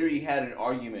he literally had an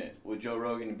argument with Joe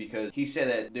Rogan because he said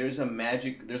that there's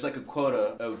like a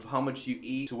quota of how much you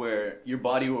eat to where your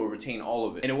body will retain all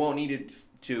of it, and it won't need it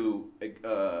to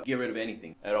get rid of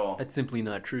anything at all. That's simply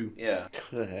not true. Yeah. What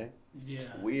the heck? Yeah.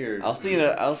 Weird. I was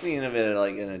thinking of it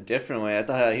like in a different way. I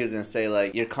thought he was gonna say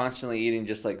like you're constantly eating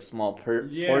just like small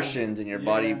portions, and your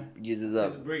body uses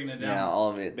up breaking it down. Yeah, all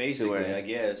of it. Basically, I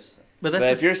guess. But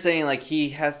if you're saying like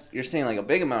you're saying like a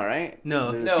big amount, right?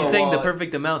 No, he's saying the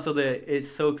perfect amount so that it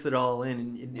soaks it all in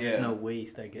and there's no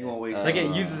waste, I guess. Waste like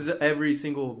it uses every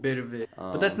single bit of it.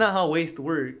 But that's not how waste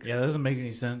works. Yeah, that doesn't make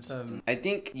any sense. I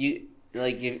think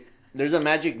if there's a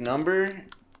magic number,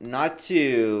 not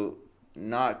to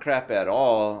not crap at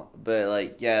all, but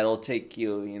like it'll take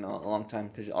you a long time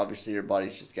because obviously your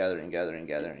body's just gathering.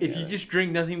 If you just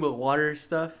drink nothing but water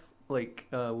stuff, like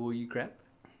will you crap?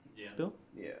 Yeah. Still?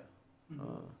 Yeah.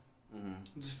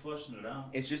 Just flushing it out.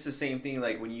 It's just the same thing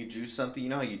like when you juice something, you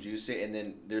know how you juice it and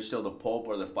then there's still the pulp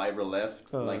or the fiber left,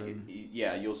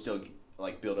 you'll still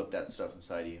like build up that stuff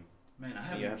inside of you. Man, I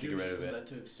haven't juiced since I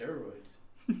took steroids.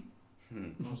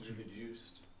 I was really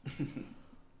juiced.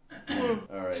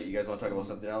 All right, you guys want to talk about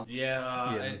something else?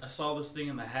 Yeah, I saw this thing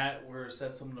in the hat where it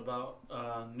said something about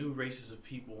new races of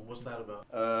people. What's that about?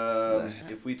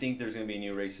 If we think there's gonna be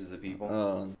new races of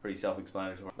people, pretty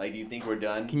self-explanatory. Like, do you think we're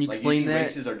done? Can you explain that?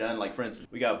 Races are done. Like, for instance,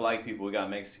 we got black people, we got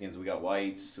Mexicans, we got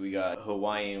whites, we got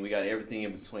Hawaiian, we got everything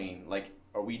in between. Like,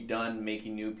 are we done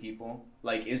making new people?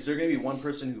 Like, is there gonna be one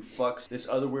person who fucks this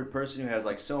other weird person who has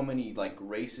like so many like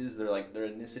races? They're like their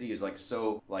ethnicity is like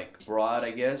so like broad,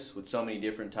 I guess, with so many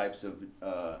different types of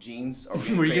genes. Are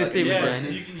we Were you gonna say vagina? So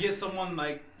you can get someone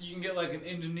like an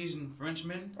Indonesian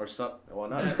Frenchman or some. Well,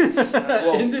 not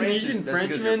well, Indonesian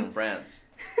Frenchman from France.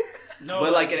 No,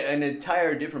 but like an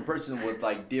entire different person with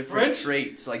like different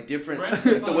traits, like different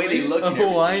the way they look. A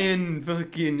Hawaiian,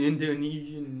 fucking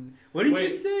Indonesian. What did you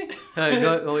say? Go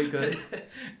ahead.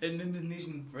 An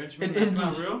Indonesian Frenchman. That's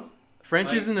not real.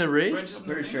 French isn't a race. I'm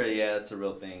pretty sure. Yeah, it's a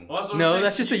real thing. Well, no,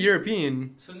 that's just a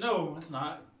European. So no, it's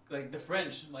not. Like the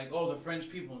French, like the French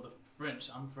people, the French.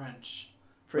 I'm French.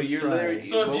 But you're literally,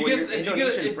 so if you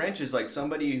get French is like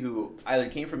somebody who either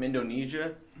came from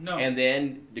Indonesia No. And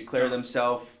then declare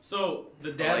themselves. So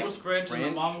the dad was French and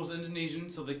the mom was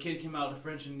Indonesian, so the kid came out of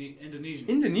French and Indonesian.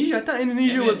 Indonesia? I thought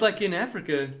Indonesia was like in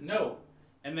Africa. No.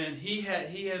 And then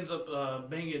he ends up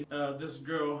banging this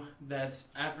girl that's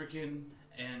African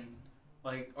and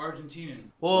like Argentinian.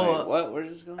 Well, wait, what? Where's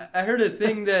this going? I heard a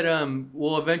thing that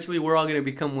well, eventually we're all gonna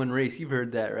become one race. You've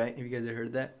heard that, right? Have you guys ever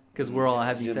heard that? because we're all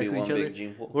having It's gonna sex be with each one other. big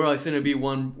gene pool. We're always gonna be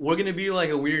one. We're gonna be like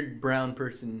a weird brown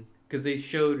person because they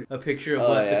showed a picture of Oh,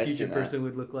 what yeah, the I future seen that. person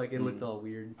would look like. It looked all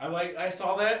weird. I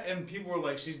saw that and people were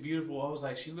like, she's beautiful. I was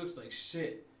like, she looks like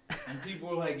shit. And people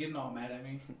were like getting all mad at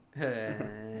me.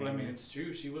 But I mean, it's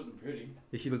true. She wasn't pretty.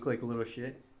 Did she look like a little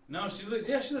shit? No, she looked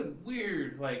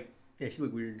weird. Like, Yeah, she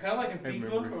looked weird. kind of like in I FIFA.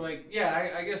 remember. Or like,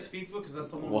 yeah, I guess FIFA because that's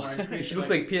the one where I created. She looked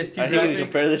like PS2 I hate to graphics.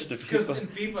 compare this to Because FIFA. in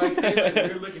FIFA, I create like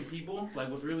weird looking people, like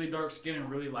with really dark skin and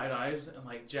really light eyes and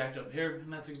like jacked up hair,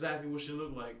 and that's exactly what she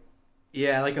looked like.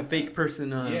 Yeah, like a fake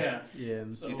person. Yeah. Yeah.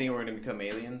 So, You think we're gonna become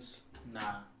aliens?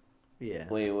 Nah. Yeah.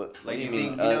 Wait, what? Like, do you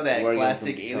think that we're gonna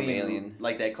classic become alien,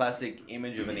 like that classic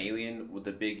image of an alien with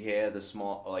the big hair, the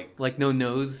small, Like no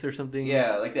nose or something.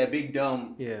 yeah, like that big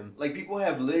dumb. Yeah. Like, people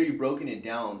have literally broken it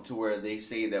down to where they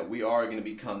say that we are gonna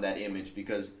become that image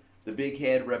because the big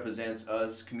head represents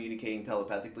us communicating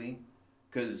telepathically,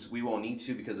 because we won't need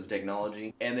to because of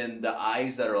technology, and then the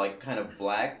eyes that are like kind of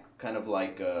black. Kind of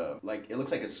like it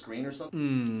looks like a screen or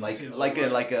something, Mm. like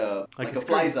a a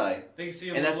fly's eye, They can see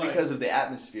a and that's little because of the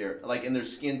atmosphere. Like in their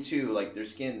skin too, like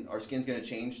our skin's gonna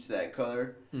change to that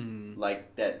color, Mm.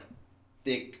 like that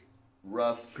thick,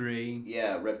 rough, Gray.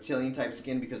 yeah, reptilian type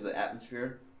skin because of the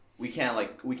atmosphere. We can't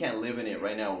live in it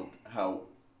right now with how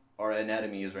our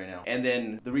anatomy is right now. And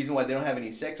then the reason why they don't have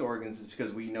any sex organs is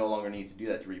because we no longer need to do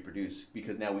that to reproduce,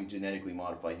 because now we genetically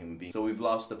modify human beings. So we've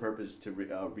lost the purpose to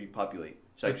repopulate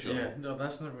sexually. Yeah, no,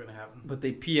 that's never gonna happen. But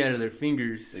they pee out of their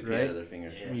fingers, They pee right? out of their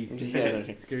finger. Yeah. You see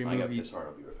Yeah. Scary I got Movie pissed hard.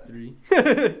 I'll be right back. 3.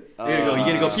 You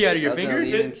gonna go pee out of your that's gonna finger?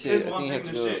 lead into- His I think mom's you have to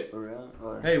taking go a shit. around.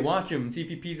 Or... Hey, watch him. See if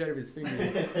he pees out of his finger.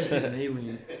 He's an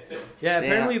alien. Yeah,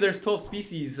 apparently there's 12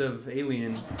 species of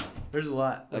alien. There's a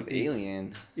lot. Of Like,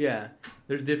 alien. Yeah,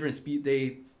 there's different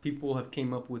people have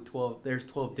came up with 12. There's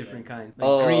 12 different kinds. Like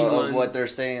Oh, green of ones, what they're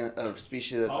saying of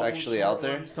species that's Tall, actually short out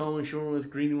there. ones. tall and short ones,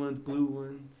 green ones, blue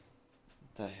ones,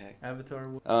 What the heck? Avatar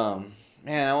ones.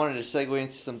 Man, I wanted to segue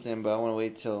into something, but I want to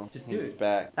wait till Just do he's it.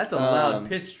 back. That's a loud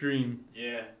piss stream.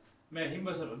 Yeah. Man, he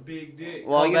must have a big dick.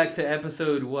 Well, I Call guess. back to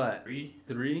episode what? 3?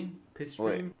 3? Piss stream?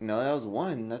 Wait, no, that was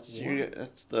one. That's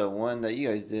that's the one that you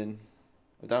guys did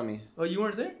without me. Oh, you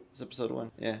weren't there? It's episode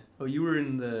 1. Yeah. Oh, you were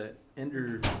in the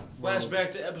Ender. world.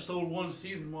 Flashback to episode 1,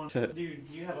 season 1. Dude,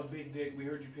 you have a big dick. We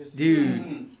heard you piss.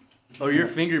 Dude. Oh, your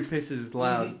finger pisses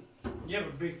loud. You have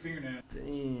a big fingernail.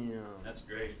 Damn. That's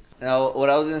great. Now, what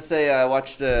I was gonna say, I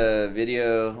watched a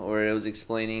video where it was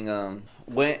explaining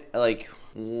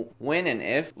when and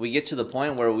if we get to the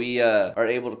point where we are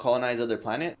able to colonize other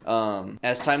planets.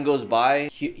 As time goes by,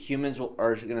 humans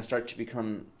are gonna start to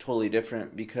become totally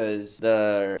different because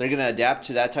they're gonna adapt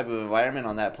to that type of environment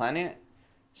on that planet.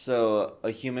 So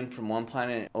a human from one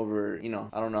planet over,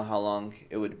 I don't know how long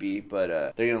it would be,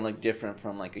 but they're gonna look different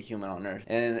from like a human on Earth.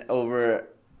 And over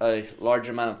a large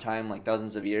amount of time, like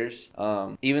thousands of years,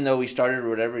 even though we started or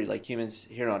whatever, like humans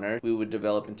here on Earth, we would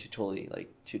develop into totally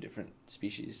like 2 different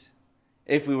species.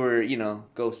 If we were,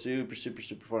 go super, super,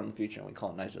 super far in the future and we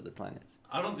colonize other planets.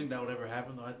 I don't think that would ever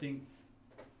happen, though. I think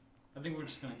we're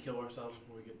just going to kill ourselves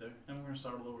before we get there. And we're going to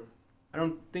start all over. I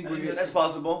don't think I we're think good. That's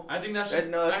possible. I think that's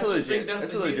just... That's I a just think legit. That's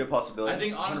a the- legit possibility. I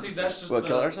think, honestly, 100%. that's just What,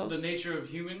 kill ourselves? the nature of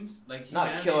humans. Like, Not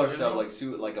humanity kill in ourselves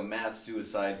general. like a mass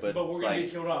suicide, but But we're it's going to like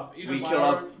be killed off. Either we by kill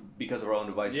our- off because of our own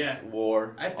devices. Yeah.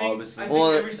 War, I think obviously.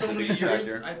 every so as a many years.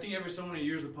 distractor. I think every so many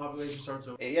years the population starts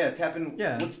over. Yeah, it's happened.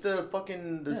 Yeah. What's the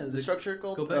fucking the structure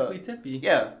called? Gobekli Tepe.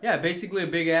 Yeah. Yeah, basically a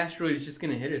big asteroid is just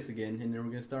gonna hit us again, and then we're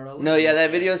gonna start all over. No, yeah,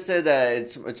 that video said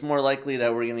that it's more likely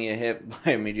that we're gonna get hit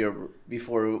by a meteor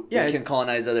before we can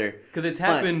colonize other. Because it's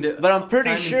happened. But I'm pretty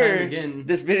time and sure time again.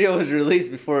 this video was released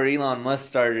before Elon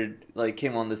Musk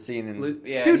came on the scene and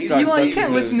Yeah, Dude, he's Elon, you He's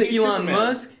can't listen to Elon Superman.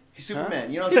 Musk. He's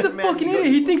Superman. You know, He's a Superman, fucking idiot.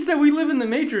 He thinks that we live in the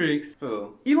Matrix.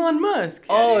 Who? Elon Musk.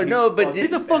 Oh, he's no, but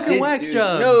He's a bad. fucking whack Dude,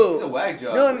 job. No. He's a whack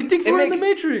job. No, He thinks It we're in the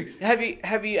makes- Matrix. Have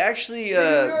you actually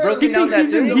Yeah, broken he down thinks that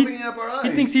he's in- theory? opening up our eyes.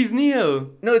 He thinks he's Neo.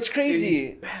 No, it's crazy. Dude,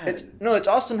 he's bad. It's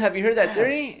awesome. Have you heard that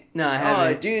theory? No, I Oh,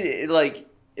 haven't. dude,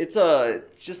 it's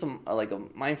just like a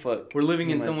mind fuck. We're living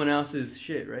in Pretty much. someone else's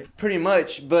shit, right? Pretty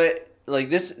much, but like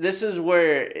this is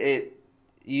where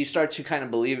you start to kind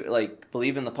of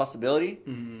believe in the possibility.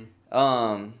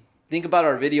 Mm-hmm. Think about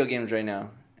our video games right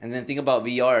now, and then think about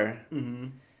VR. Mm-hmm.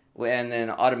 And then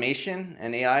automation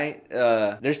and AI,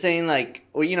 they're saying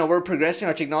we're progressing.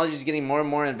 Our technology is getting more and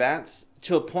more advanced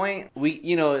to a point.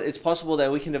 It's possible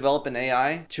that we can develop an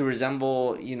AI to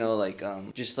resemble,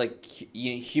 just like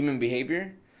human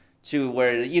behavior, to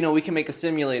where we can make a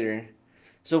simulator.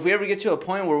 So if we ever get to a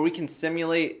point where we can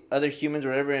simulate other humans or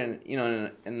whatever in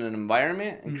an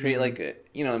environment and create like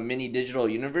a mini digital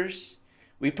universe,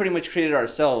 we pretty much created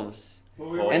ourselves.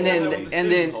 And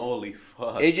then holy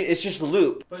fuck. It's just a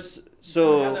loop. But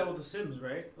So you have that with the Sims,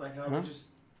 right? Like how they just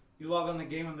you log on the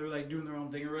game and they're like doing their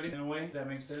own thing already in a way. Does that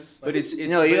make sense? Like, But it's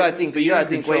no, you gotta think. But you gotta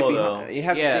think way control, beyond. though. You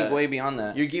have to Yeah. think way beyond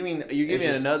that. You're giving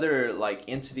just- another like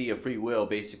entity of free will,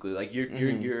 basically. Like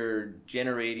you're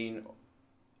generating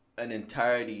an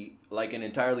entirely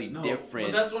different.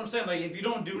 But that's what I'm saying. Like if you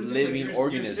don't do anything, living like,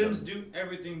 organism. your Sims do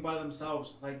everything by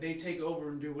themselves. Like they take over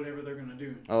and do whatever they're gonna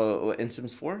do. Oh, what, in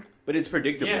Sims 4? But it's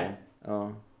predictable. Yeah.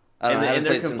 Oh. I don't know. I haven't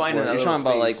they're played Sims 4. confined in that You're little talking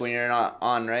about like space. when you're not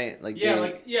on, right? Like Yeah, they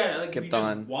like if kept you just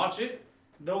on. watch it,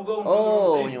 they'll go. And do Oh, their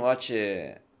own when thing. you watch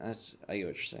it, that's I get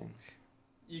what you're saying.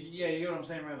 You get what I'm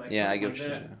saying, right? Like Yeah, I something get like what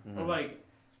you're that. saying. Or like,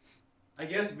 I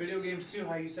guess video games too.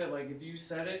 How you said like if you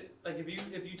set it, like if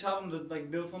you tell them to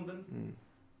like build something,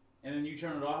 and then you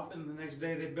turn it off, and the next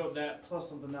day they built that plus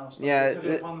something else. Like, Yeah, they took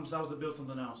it upon themselves to build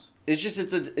something else. It's just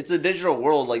it's a digital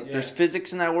world. Like there's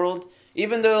physics in that world.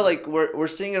 Even though like we're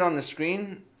seeing it on the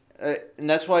screen, and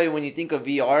that's why when you think of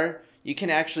VR, you can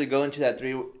actually go into that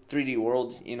 3D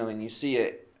world, you know, and you see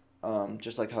it.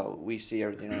 Just like how we see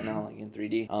everything right now, like in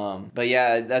 3D. But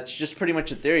yeah, that's just pretty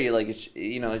much a theory. Like it's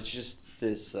it's just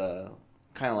this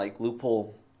kind of like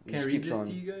loophole. It Can I just read keeps this on.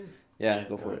 to you guys? Yeah,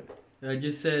 go for it. It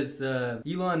just says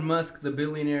Elon Musk, the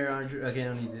billionaire. Okay, I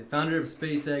don't need it. Founder of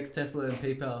SpaceX, Tesla, and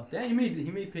PayPal. Damn,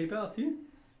 he made PayPal too.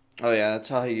 Oh yeah, that's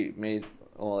how he made.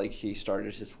 Well, like he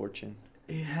started his fortune.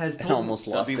 He has And told almost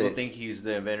Some lost people it. think he's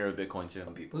the inventor of Bitcoin too.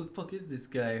 Some people. What the fuck is this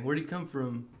guy? Where'd he come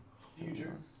from?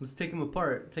 Future. Let's take him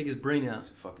apart. Take his brain out.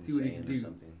 He's fucking See what he Saiyan can or do.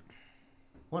 something.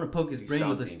 I want to poke his He's brain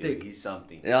with a something, stick. dude. He's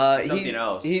something. Something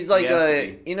else. He's like He has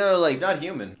to be. like He's not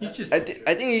human. He's just. I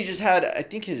think he just had. I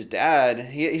think his dad.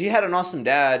 He had an awesome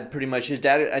dad. Pretty much, his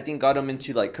dad. I think got him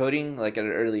into like coding like at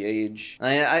an early age.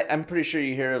 I'm pretty sure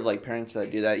you hear of like parents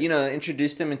that do that. You know,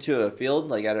 introduce them into a field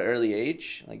like at an early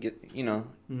age. Like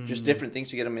just different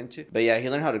things to get him into. But yeah, he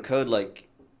learned how to code like.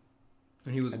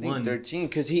 And he was I think one. 13,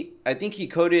 because I think he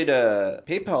coded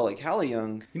PayPal like hella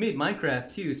young. He made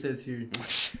Minecraft too. It says here.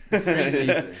 It's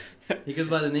crazy. He goes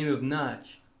by the name of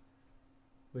Notch,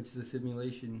 which is a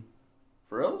simulation.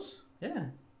 For reals? Yeah.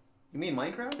 You mean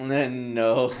Minecraft?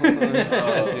 No, I'm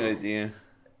messing with you.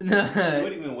 He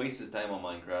wouldn't even waste his time on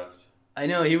Minecraft. I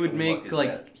know he would What the fuck make is like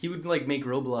that? he would like make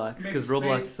Roblox because Make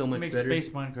Roblox space- is so much make better. space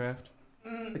Minecraft.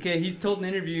 Okay, he's told in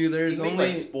an interview there's He'd make only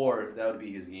like Spore. That would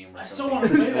be his game. Or I something. still want to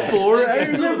play that. Spore. I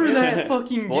Is that remember game that still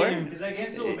fucking Spore? game. Is that game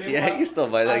still available? Yeah, I can still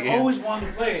buy that I've game. always wanted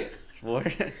to play it.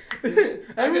 Sport.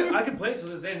 I could play it to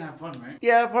this day and have fun, right?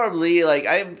 Yeah, probably. Like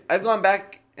I've gone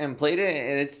back and played it,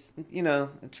 and it's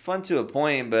it's fun to a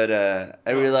point, but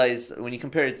I realize when you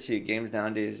compare it to games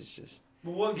nowadays, it's just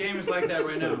But what game is like that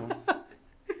right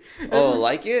now?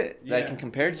 like it that I Yeah. can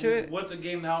compare to it. What's a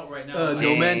game out right now?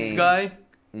 No Man's Games. Sky.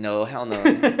 No, hell no.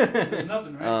 There's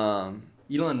nothing, right?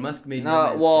 Elon Musk made No No,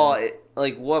 Man's well, Sky.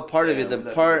 like what part of Yeah, it? The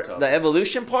that's part, tough. the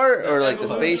evolution part, or like the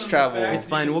Evolution, space travel? fact, It's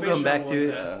fine, you we'll space come back travel to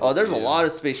like it. that. Oh, there's a Yeah. lot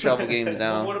of space travel games But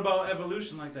now. what about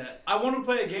evolution like that? I want to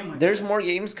play a game like There's that. more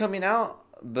games coming out,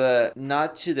 but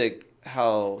not to the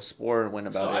how Spore went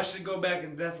So about I it. should go back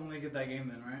and definitely get that game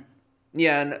then, right?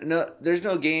 Yeah, no, there's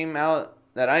no game out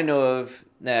that I know of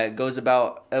that goes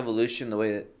about evolution the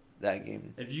way that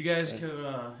game. If you guys could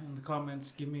in the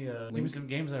comments give me some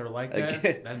games that are like that,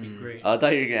 Okay. that'd be great. I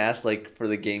thought you were gonna ask like for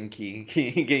the game key.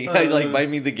 You Oh, guys like buy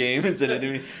me the game and send it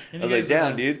to me. Can I you was like, guys,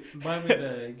 damn, dude. Buy me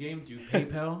the game through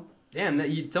PayPal.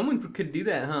 Damn, someone could do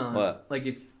that, huh? What? Like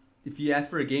if you asked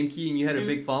for a game key and you had a Dude,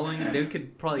 big following, they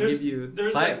could probably give you buy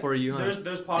like, it for you, huh?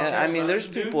 There's podcasts. Yeah, I mean, that there's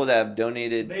listen to. people that have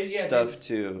donated They stuff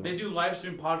to. They do live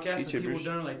stream podcasts and people YouTubers.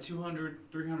 donate like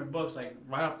 $200-$300 like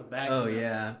right off the bat. Oh you know?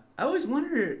 yeah, I always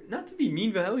wonder. Not to be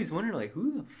mean, but I always wonder like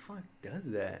who the fuck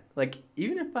does that? Like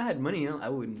even if I had money, I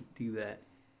wouldn't do that.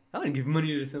 I wouldn't give money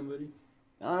to somebody.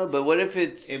 I don't know, but what if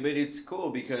it's Yeah, but it's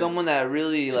cool because someone that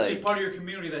really It's like, part of your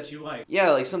community that you like. yeah,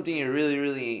 like something you're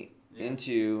really Yeah.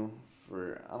 into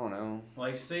for, I don't know.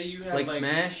 Like say you have Like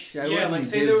Smash. I yeah, wouldn't like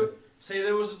give- say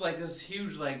there was like this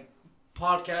huge like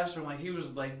podcaster and like he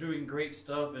was like doing great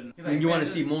stuff and he's like, And you "Man, want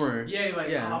to see more. Yeah, you're like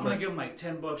Yeah, oh, I'm gonna like- give him like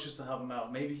 $10 just to help him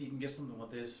out. Maybe he can get something with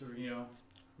this or you know.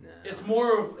 Nah. It's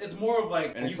more of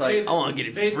like And you it's like, pay- I want to get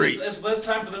it they- for free. It's less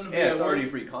time for them to be yeah, at it's work. already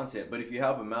free content. But if you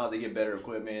help them out, they get better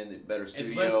equipment, better It's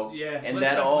studio, less, yeah, it's and less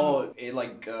that time for all them. it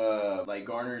like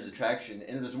garners attraction.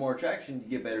 And if there's more attraction, you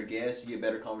get better guests, you get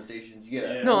better conversations, you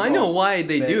get Yeah. No, I know overall why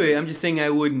they do better- it. I'm just saying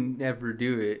I wouldn't ever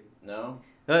do it. No,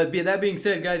 That being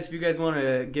said, guys, if you guys want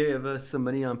to give us some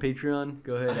money on Patreon,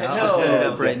 go ahead. I I'll set it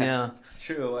know. up right now. it's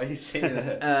true. Why are you saying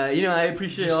that? I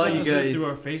appreciate Just all send you us it guys. through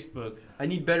our Facebook. I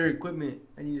need better equipment.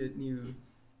 I need a new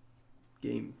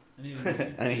game.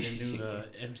 I need a new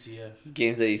MCF.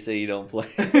 Games that you say you don't play.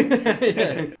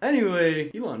 Yeah.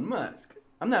 Anyway, Elon Musk.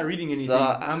 I'm not reading anything.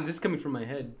 So, this is coming from my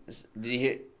head.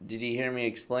 Did you hear me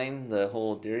explain the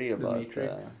whole theory about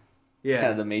Matrix?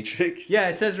 Yeah, the Matrix. Yeah,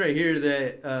 it says right here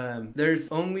that there's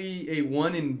only a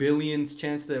 1 in billions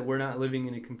chance that we're not living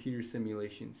in a computer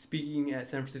simulation. Speaking at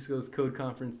San Francisco's Code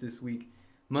Conference this week,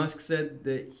 Musk said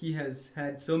that he has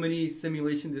had so many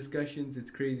simulation discussions, it's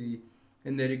crazy,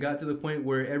 and that it got to the point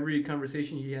where every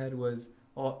conversation he had was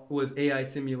AI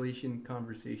simulation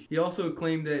conversation. He also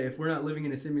claimed that if we're not living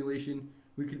in a simulation,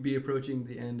 we could be approaching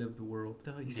the end of the world.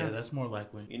 Yeah, that's more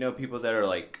likely. You know, people that are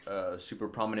like super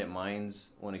prominent minds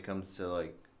when it comes to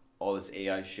like all this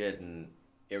AI shit and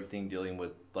everything dealing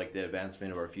with like the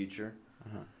advancement of our future.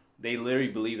 They literally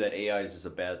believe that AI is just a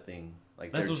bad thing.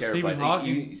 Like That's they're what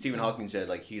terrified. Stephen Hawking said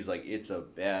like he's like it's a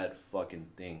bad fucking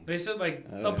thing. They said like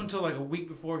up until like a week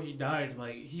before he died,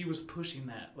 like he was pushing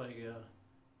that. Like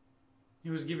he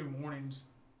was giving warnings.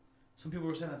 Some people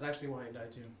were saying that's actually why he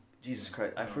died too. Jesus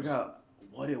Christ, I forgot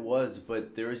what it was,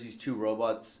 but there was these two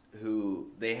robots who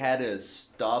they had to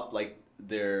stop like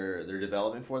their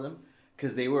development for them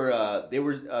because they were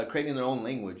creating their own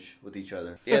language with each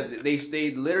other. Yeah,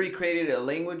 they literally created a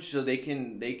language so they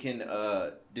can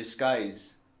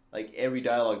disguise like every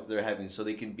dialogue they're having, so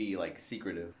they can be like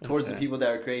secretive towards the people that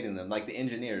are creating them, like the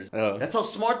engineers. Oh. That's how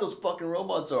smart those fucking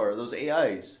robots are, those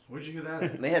AIs. Where'd you hear that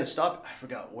at? And they had to stop. I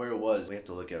forgot where it was. We have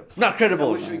to look it up. It's not credible.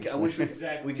 I wish we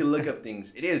Exactly. could look up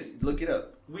things. It is. Look it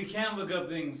up. We can look up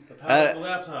things. The power of the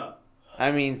laptop.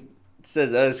 I mean, it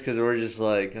says us because we're just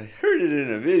like, I heard it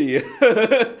in a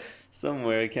video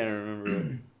somewhere. I can't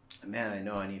remember. Man, I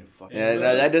know I need to fucking. Yeah,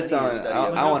 no, that does I need to sound. study I,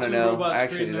 it. I want to Two know. robots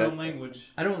Actually, creating their own that,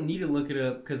 language. I don't need to look it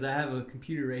up because I have a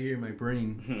computer right here in my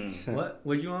brain. What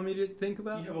do you want me to think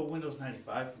about? You have a Windows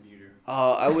 95 computer.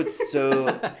 I would so.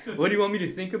 What do you want me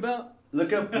to think about?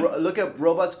 Look up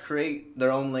robots create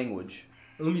their own language.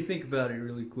 Let me think about it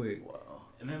really quick. Wow.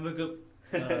 And then look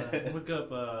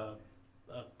up a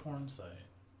porn site.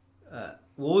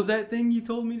 What was that thing you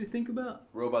told me to think about?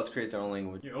 Robots create their own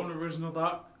language. Your own original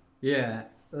thought. Yeah,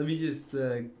 let me just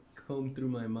comb through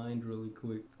my mind really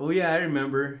quick. Oh yeah, I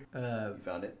remember. You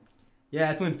found it? Yeah,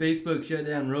 that's when Facebook shut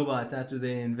down robots after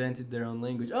they invented their own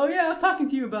language. Oh yeah, I was talking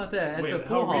to you about that at the Wait,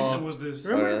 pool how hall. recent was this?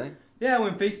 Remember? Oh, really? Yeah,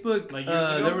 when Facebook, Like years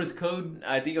ago? there was code.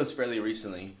 I think it was fairly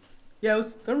recently. Yeah, it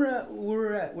was. Remember we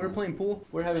were playing pool.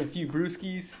 We're having a few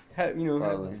brewskis. Having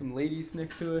Probably. some ladies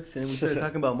next to us, and we started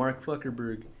talking about Mark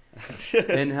Zuckerberg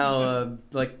and how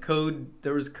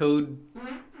there was code.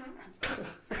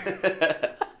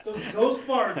 Those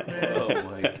farts, man. Oh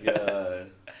my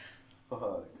god.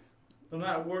 Fuck. They're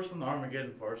not worse than the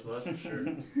Armageddon farts, so that's for sure.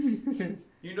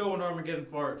 You know when Armageddon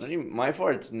farts. My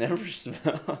farts never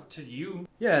smell. To you.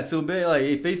 Yeah, so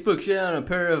Facebook shut down a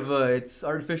pair of its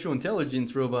artificial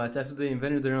intelligence robots after they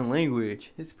invented their own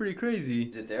language. It's pretty crazy.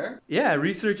 Is it there? Yeah,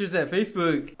 researchers at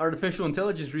Facebook Artificial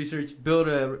Intelligence Research built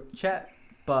a chat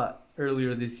bot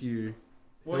earlier this year.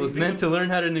 What It do was you meant think to learn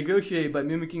how to negotiate by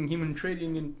mimicking human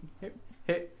trading and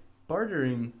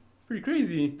bartering. Pretty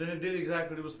crazy. Then it did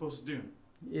exactly what it was supposed to do.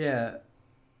 Yeah,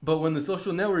 but when the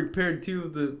social network paired two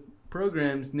of the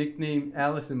programs, nicknamed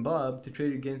Alice and Bob, to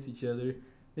trade against each other,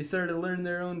 they started to learn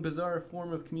their own bizarre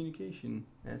form of communication.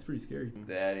 That's pretty scary.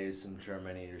 That is some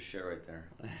Terminator shit right there.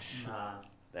 Nah.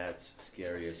 That's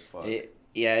scary as fuck. It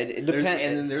And depends.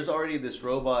 then there's already this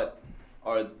robot,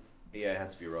 it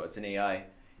has to be a robot. It's an AI.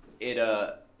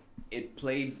 It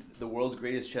played the world's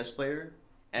greatest chess player,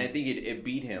 and I think it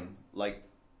beat him like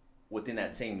within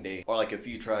that same day or like a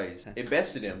few tries. It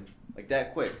bested him like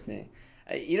that quick.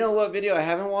 You know what video I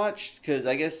haven't watched? Because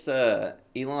I guess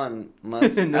Elon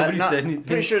Musk. Nobody said anything.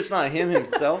 Pretty sure it's not him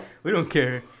himself. We don't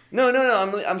care. No.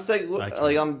 I'm saying like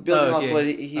I'm building off what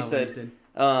he said.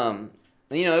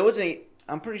 It wasn't.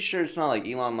 I'm pretty sure it's not like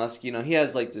Elon Musk. He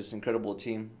has like this incredible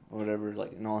team or whatever,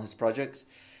 like in all his projects.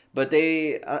 But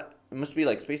they it must be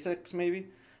like SpaceX maybe.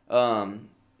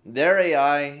 Their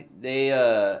AI, they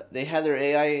had their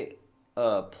AI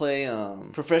play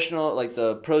professional, like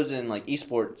the pros in like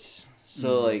esports.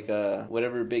 So like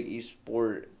whatever big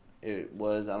esport it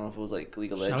was, I don't know if it was like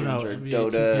League of Shout Legends out or NBA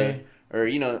Dota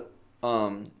 2K.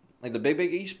 or like the big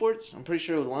esports. I'm pretty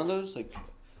sure it was one of those, like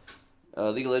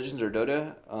League of Legends or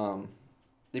Dota.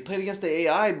 They played against the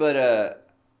AI, but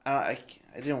I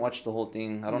didn't watch the whole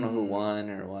thing. I don't know who won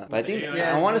or what. But I think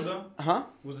I want to. Huh?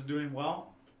 Was it doing well?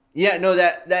 Yeah, no,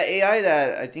 that AI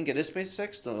that I think it is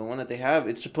SpaceX, the one that they have,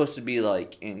 it's supposed to be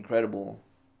like incredible.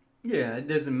 Yeah, it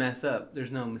doesn't mess up.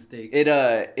 There's no mistakes.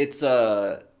 I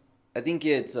think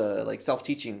it's like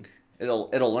self-teaching.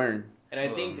 It'll learn. And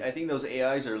I think those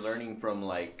AIs are learning from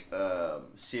like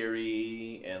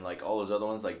Siri and like all those other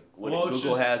ones, like what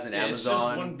Google has and Amazon. It's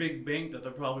just one big bank that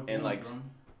they're probably pulling like, from.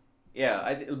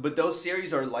 Yeah, but those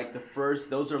series are like the first.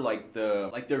 Those are like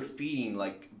they're feeding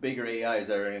like bigger AIs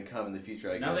that are gonna come in the future.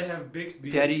 I guess. Now they have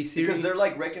Bixby. Daddy Siri. Because they're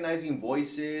like recognizing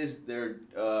voices. They're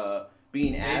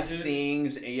being asked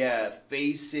things. Yeah,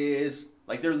 faces.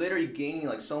 Like they're literally gaining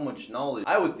like so much knowledge.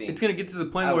 I would think it's gonna get to the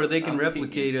point where they can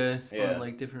replicate us on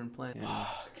like different planets.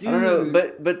 Yeah. I don't know,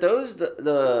 but those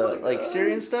the like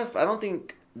Syrian stuff, I don't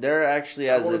think they're actually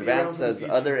as advanced as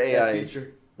other AIs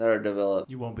that are developed.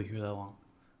 You won't be here that long.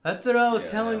 That's what I was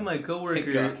telling my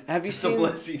coworker. Have you seen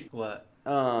what?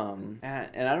 And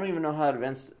I don't even know how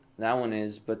advanced that one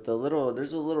is, but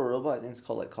there's a little robot. I think it's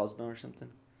called like Cosmo or something.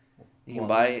 You can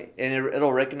buy it, and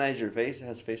it'll recognize your face. It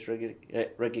has face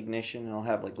recognition, and it'll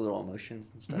have like little emotions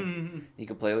and stuff. You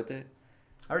can play with it.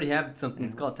 I already have something.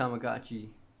 It's called Tamagotchi.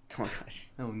 Tamagotchi.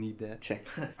 I don't need that.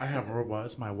 I have a robot.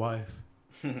 It's my wife.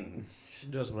 She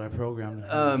does what I programmed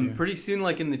her. Pretty soon,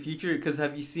 like in the future, because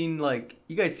have you seen like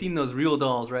you guys seen those real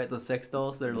dolls, right? Those sex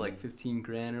dolls. They're like 15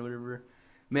 grand or whatever.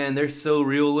 Man, they're so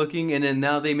real looking, and then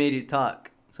now they made it talk.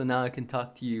 So now I can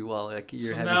talk to you while like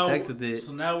you're having sex with it.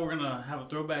 So now we're gonna have a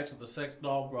throwback to the sex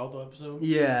doll Brother episode.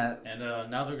 Yeah. And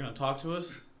now they're gonna talk to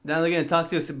us. Now they're gonna talk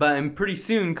to us about, and pretty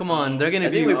soon, come on, they're gonna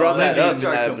be. I think we brought that up in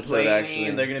that that episode. Actually,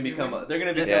 and they're gonna become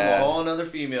a whole other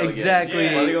female. Exactly.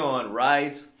 Again. They're going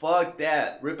rights. Fuck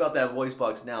that. Rip out that voice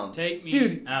box now. Take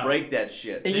me out. Break that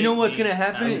shit. And you know what's gonna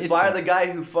happen? And fire the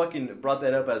guy who fucking brought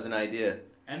that up as an idea.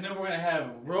 And then we're gonna have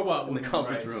robot in the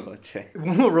conference room.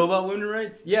 Robot women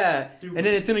rights? Yeah. Stupid. And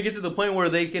then it's gonna get to the point where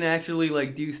they can actually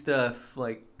like do stuff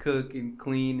like cook and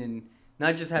clean and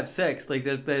not just have sex. Like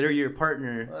they're your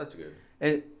partner. Well, that's good.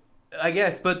 And I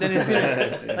guess, but then it's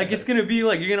gonna like it's gonna be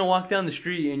like you're gonna walk down the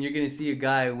street and you're gonna see a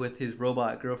guy with his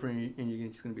robot girlfriend and you're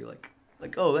just gonna be like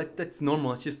oh that's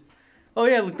normal. It's just oh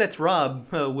yeah look that's Rob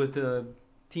with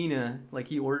Tina, like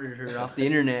he ordered her off the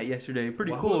internet yesterday.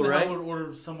 Pretty cool, right? Who would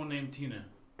order someone named Tina?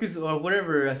 Cause or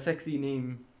whatever, a sexy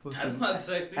name. That's not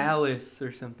sexy. Alice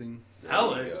or something.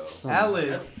 Alex. Alice.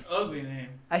 That's an ugly name.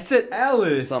 I said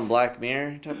Alice. Some Black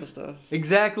Mirror type of stuff.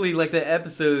 Exactly, like that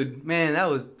episode. Man, that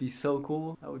would be so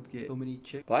cool. I would get so many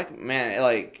chicks. Black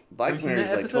Mirror is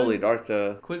like totally dark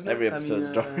though. Every episode's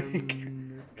dark.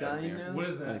 What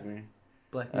is that? Black Mirror.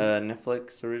 Black Mirror.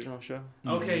 Netflix original show.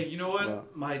 Okay, you know what? Wow.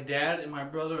 My dad and my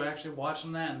brother are actually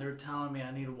watching that, and they're telling me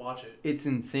I need to watch it. It's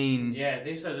insane. Yeah,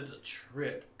 they said it's a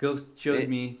trip. Ghost showed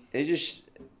me. It just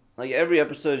like every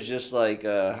episode is just like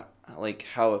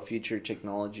how a future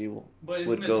technology would go. But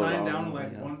isn't it tying down to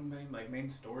like one main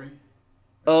story?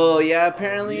 Oh yeah,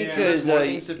 apparently because more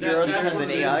things to fear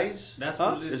than AIs. That's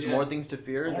what it is. There's more things to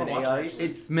fear than AIs.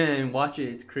 It's watch it.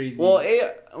 It's crazy. Well,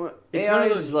 AI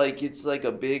is like it's like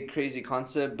a big crazy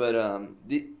concept, but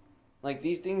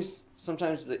these things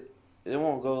sometimes it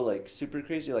won't go like super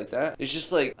crazy like that. It's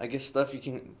just like I guess stuff you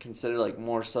can consider like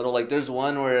more subtle. Like there's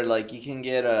one where like you can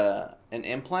get an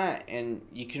implant and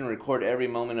you can record every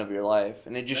moment of your life,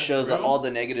 and it just shows all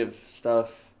the negative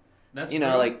stuff. That's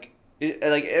like.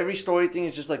 Like every story thing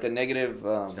is just like a negative.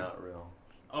 It's not real.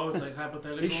 Oh, it's like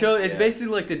hypothetical. It's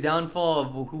basically like the downfall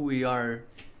of who we are.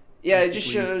 Yeah, it just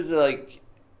shows like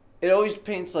it always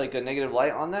paints like a negative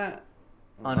light on that.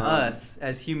 On us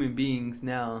as human beings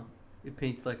now, it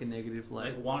paints like a negative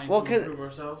light. Like wanting to improve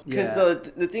ourselves. Because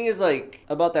the thing is like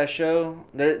about that show,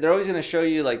 they're always gonna show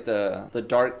you like the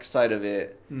dark side of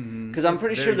it. Because I'm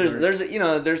pretty sure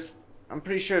there's. I'm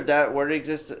pretty sure if that were to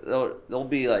exist, there'll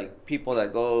be like people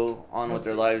that go on with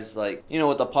their lives like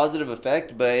with a positive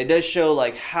effect. But it does show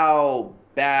like how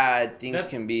bad things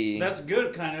can be. That's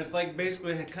good, kind of. It's like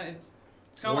basically it's kind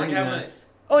of like having a.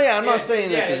 Oh yeah, I'm not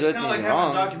saying that there's anything wrong. It's kind of like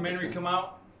having a documentary come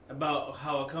out about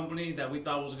how a company that we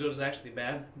thought was good is actually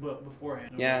bad, but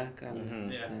beforehand. Yeah, kind of.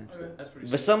 Mm-hmm. Yeah, okay, that's pretty.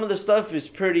 But some of the stuff is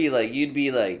pretty like you'd be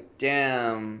like,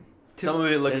 damn. Some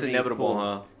of it looks inevitable,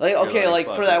 huh? Like, okay, like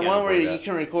for that one where you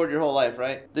can record your whole life,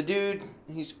 right? The dude,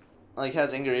 he's like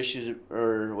has anger issues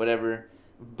or whatever.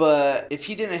 But if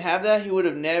he didn't have that, he would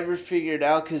have never figured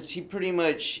out because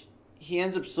he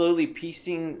ends up slowly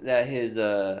piecing that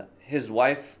his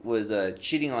wife was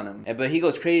cheating on him. But he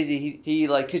goes crazy. He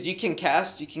like because you can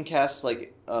cast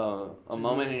like a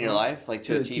moment in your life like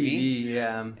to a TV.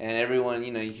 Yeah. And everyone,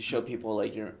 you can show people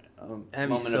like your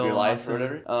moment of your life or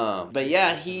whatever. But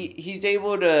yeah, he's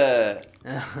able to.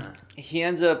 He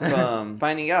ends up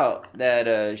finding out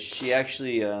that she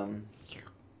actually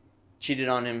cheated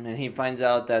on him, and he finds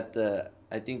out that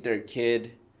I think their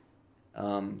kid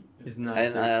is not. I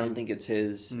don't think it's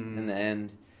his in the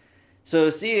end. So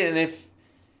see, and if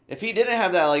if he didn't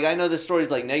have that, like I know the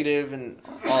story's like negative and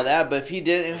all that, but if he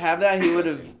didn't have that, he would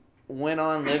have went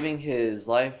on living his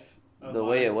life the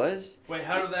way it was. Wait,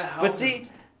 how did that happen? But see,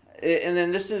 and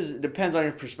then depends on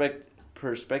your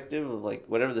perspective of like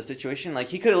whatever the situation. Like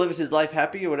he could have lived his life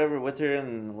happy or whatever with her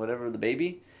and whatever the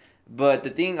baby, but the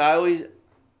thing I always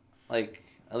like,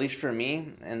 at least for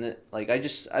me, and like I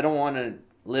don't want to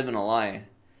live in a lie,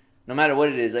 no matter what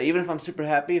it is. Like even if I'm super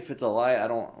happy, if it's a lie, I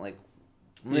don't like.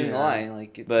 I'm living a lie,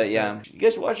 like. But yeah, you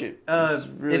guys should watch it. It's a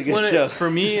really good show. For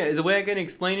me, the way I can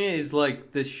explain it is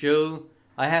like the show.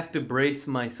 I have to brace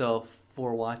myself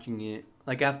for watching it.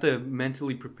 Like I have to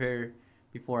mentally prepare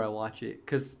before I watch it,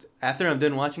 because after I'm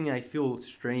done watching it, I feel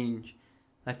strange.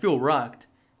 I feel rocked.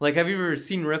 Like, have you ever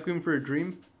seen Requiem for a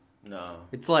Dream? No.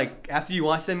 It's like after you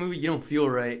watch that movie, you don't feel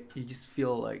right. You just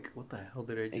feel like, what the hell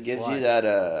did I just It gives watch? you that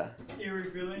eerie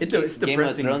feeling. It's Game of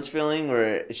depressing. Thrones feeling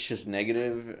where it's just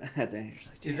negative. At the end, you're just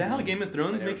like, Is that how Game of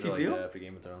Thrones makes you feel? For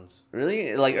Game of Thrones.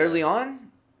 really? Like early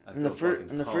on I in the feel first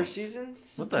fucking first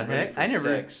seasons? What the I'm ready heck? for I never.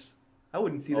 Sex. I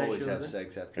wouldn't see that Always show. have Then.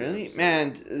 sex after. Really, episode.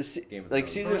 man? Game of Like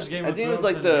Thrones. season. First Game I of think it was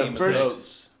Thrones, like then the Game of first.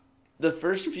 Thrones. The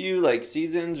first few like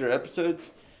seasons or episodes,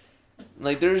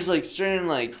 like there's like certain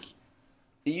like,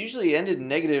 it usually ended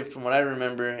negative from what I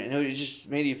remember, and it just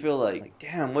made you feel like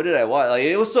damn, what did I watch? Like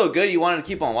it was so good, you wanted to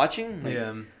keep on watching. Like,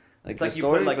 Yeah. like It's the like you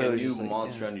story, put like but it a was new just like,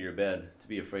 monster damn. under your bed to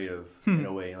be afraid of in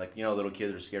a way. Like little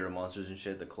kids are scared of monsters and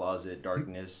shit. The closet,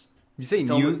 darkness. You say It's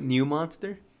new almost- new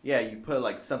monster? Yeah, you put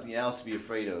like something else to be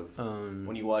afraid of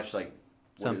when you watch like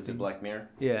what is Something. it, Black Mirror?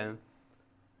 Yeah.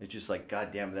 It's just like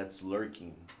God damn, that's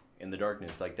lurking in the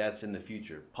darkness. Like that's in the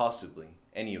future, possibly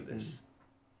any of this.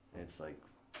 And it's like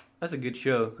That's a good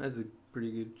show. That's a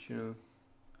pretty good show.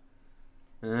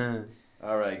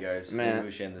 all right, guys, Man. maybe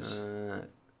we should end this.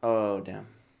 Oh damn.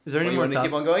 Is there What, any you more want to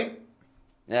keep on going?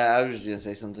 Yeah, I was just gonna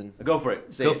say something. Go for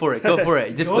it. Say Go for it. Go for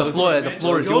it. Just Go the for floor. it, The man.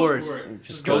 floor is Just go yours. for it.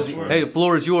 Just go go for for it. Hey, the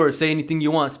floor is yours. Say anything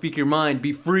you want. Speak your mind.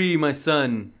 Be free, my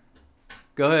son.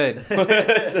 Go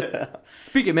ahead.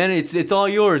 Speak it, man. It's all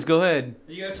yours. Go ahead.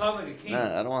 You gotta talk like a king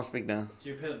Nah, I don't want to speak now. to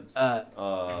your peasants.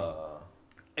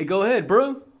 Hey, go ahead,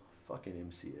 bro. Fucking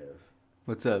MCF.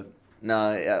 What's up?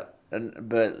 No, yeah,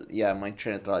 but yeah, my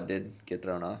train of thought did get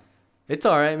thrown off. It's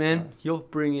all right, man. You'll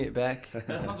bring it back.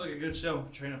 That sounds like a good show.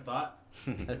 Train of Thought.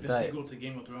 That's The tight. sequel to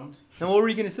Game of Thrones. Now, what were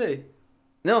you gonna say?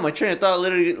 No, my train of thought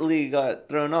literally got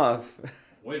thrown off.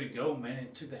 Way to go, man.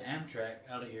 It took the Amtrak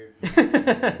out of here.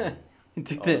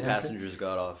 Took All the the passengers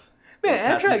got off. Man, Those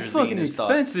Amtrak's passengers being fucking his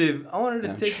thoughts. expensive. I wanted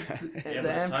to take Amtrak. the Yeah,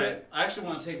 but it's Amtrak. tight. I actually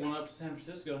want to take one up to San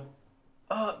Francisco.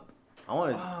 I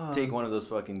want to take one of those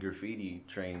fucking graffiti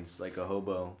trains, like a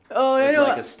hobo. Oh, I with know.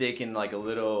 like a stick and like a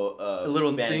little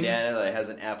thing? bandana that has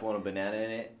an apple and a banana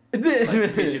in it. Like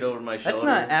pitch it over my shoulder. That's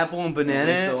not apple and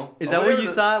banana. Whistle. Is Oh, that what whatever you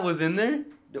the- thought was in there?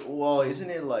 Well, isn't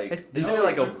it like? It's- Isn't it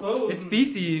like their a? clothes It's and-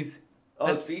 feces. Oh,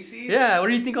 That's- feces. Yeah. What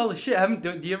do you think all the shit?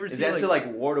 Do you ever Is see that to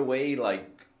like ward away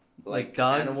like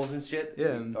dogs? animals and shit?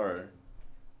 Yeah. Or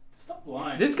Stop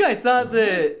lying. This guy thought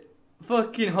that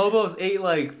fucking hobos ate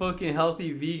like fucking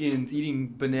healthy vegans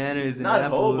eating bananas and not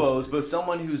apples. hobos, but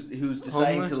someone who's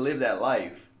deciding Homeless? to live that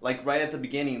life. Like right at the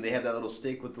beginning, they have that little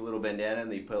stick with the little bandana,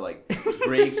 and they put like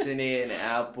grapes in it, and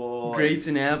apple, Grapes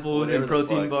and apples whatever and the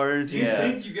protein fuck. bars. Do you Yeah.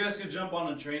 think you guys could jump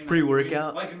on a train? like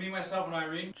Pre-workout? Irene? Like me, myself, and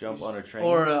Irene? jump on a train.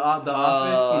 Or the I office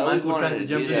always when Michael wanted tries to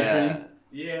jump in do the that. train.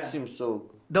 Yeah. Seems so.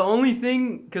 The only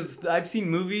thing, because I've seen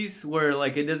movies where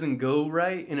like it doesn't go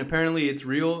right, and apparently it's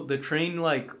real. The train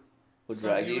like Would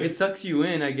Sucks drag you you. in. it sucks you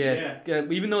in, I guess. Yeah.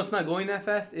 Even though it's not going that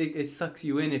fast, it sucks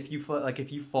you in. If you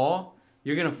if you fall,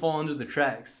 you're gonna fall under the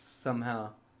tracks somehow.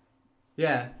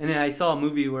 Yeah, and then I saw a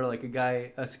movie where like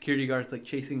a security guard's like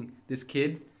chasing this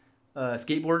kid,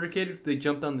 skateboarder kid. They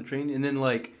jumped on the train, and then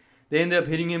like they end up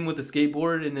hitting him with the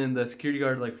skateboard, and then the security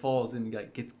guard like falls and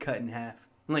like gets cut in half.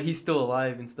 And like he's still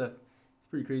alive and stuff. It's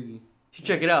pretty crazy. You should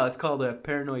check it out. It's called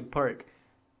Paranoid Park.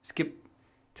 Skip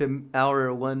to hour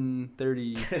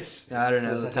 1:30. I don't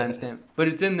know the timestamp, but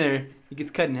it's in there. He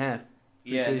gets cut in half.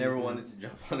 yeah, I crazy, never man. wanted to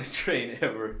jump on a train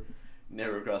ever.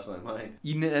 Never crossed my mind.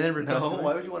 I never. No, crossed my why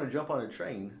mind. would you want to jump on a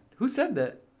train? Who said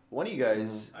that? One of you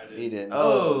guys. I He did. didn't.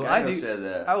 Oh, I Gino do. said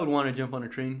that. I would want to jump on a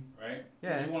train. Right?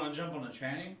 Yeah. Would you want to jump on a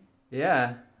tranny?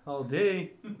 Yeah, all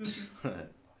day.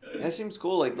 That seems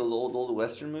cool, like those old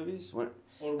Western movies. Or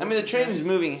I mean, the train's trannies?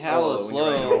 moving hella Oh, when you're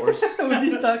riding a slow. horse. What are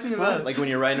you talking about? Like when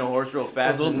you're riding a horse real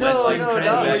fast. Those old and No, like, no, Western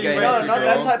not, trains, that guy no, has not to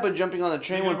that go. type of jumping on the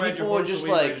train you when ride your people will horse just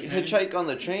away by like the train? hitchhike on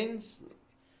the trains.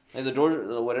 Like the doors,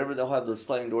 or whatever, they'll have the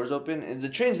sliding doors open, and the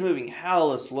train's moving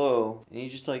hella slow, and you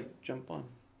just like jump on.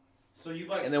 So you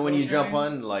like And then when slow you jump trannies?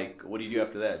 on, like, what do you do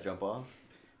after that? Jump off?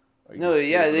 Or you No, just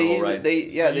yeah, stay they the whole use ride? it. They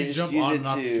So yeah, you they just jump use on it and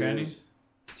off the to. trannies?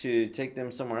 to take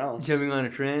them somewhere else. Jumping on a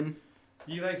train.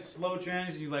 You like slow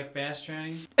trannies, you like fast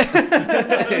trannies?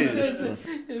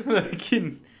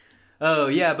 Fucking. Oh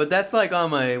yeah, but that's like on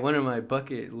one of my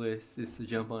bucket lists is to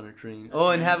jump on a train. Oh,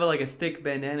 and have like a stick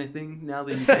bandana thing. Now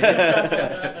that you say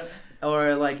it.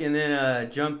 Or like, and then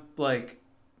jump like,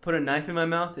 put a knife in my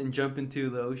mouth and jump into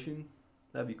the ocean.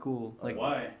 That'd be cool. Like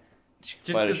why? just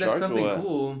because that's something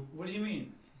cool. What do you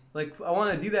mean? Like I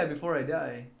want to do that before I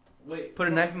die. Wait. Put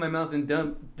a knife in my mouth and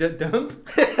dump.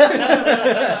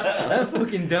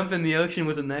 Fucking dump in the ocean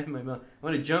with a knife in my mouth. I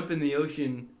want to jump in the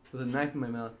ocean with a knife in my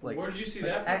mouth. Like, where did you see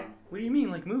that from? What do you mean,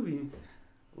 like movies?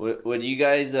 Would you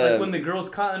guys? Like when the girl's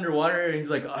caught underwater and he's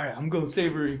like, "All right, I'm gonna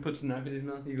save her." He puts the knife in his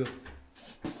mouth. He goes,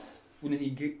 and then he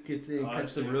gets in,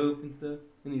 cuts the rope and stuff,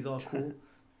 and he's all cool.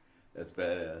 That's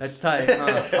badass. That's tight.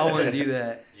 I want to do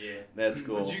that. Yeah, that's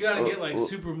cool. But you gotta get like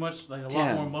super much, like a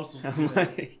lot more muscles. To do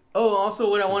that. Oh, also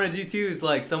what I want to do too is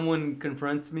like someone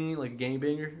confronts me, like a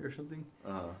gangbanger or something,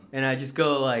 and I just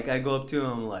go like I go up to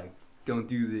him like, "Don't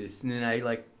do this," and then I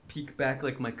like peek back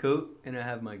like my coat, and I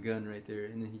have my gun right there,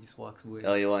 and then he just walks away.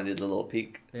 Oh, you want to do the little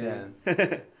peek? Yeah.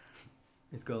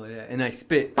 Let's go like that, and I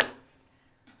spit.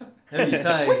 That'd be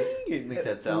tight. It makes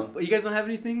that sound. You guys don't have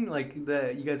anything like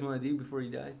that you guys want to do before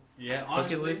you die? Yeah, Bucket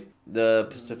honestly. list? The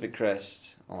Pacific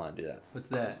Crest. I want to do that. What's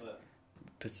that?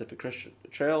 Pacific Crest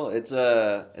Trail. It's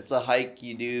a hike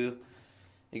you do.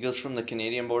 It goes from the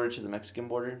Canadian border to the Mexican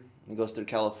border. It goes through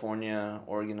California,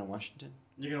 Oregon, and Washington.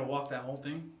 You're gonna walk that whole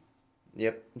thing?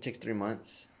 Yep, it takes 3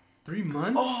 months. 3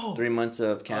 months? Oh, 3 months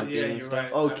of camping yeah, and you're stuff.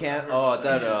 right. oh, I've can't. heard Oh, I about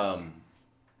thought that.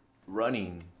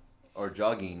 running or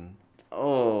jogging.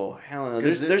 Oh, hell no!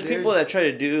 'Cause There's people there's- that try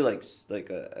to do like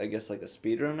a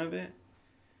speed run of it.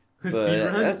 But Speed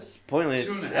run? that's pointless.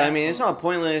 2.5 I mean, it's not months.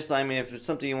 pointless. I mean, if it's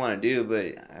something you want to do,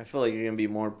 but I feel like you're gonna be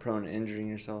more prone to injuring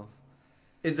yourself.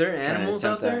 Is there to animals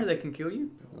out attempt there that. that can kill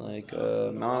you? Like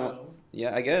Wild. mountain,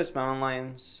 yeah, I guess mountain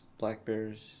lions, black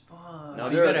bears. Fuck. No,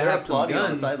 you they're gotta have some applauding on the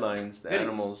guns. sidelines. The Gotta-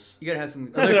 animals. You gotta have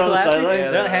some. They're They're on the clapping. sideline?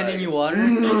 They're not handing you water.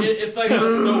 It's like a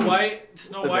Snow White.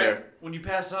 Snow the White. bear. When you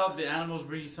pass out, the animals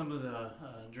bring you some of the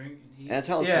drink and eat. That's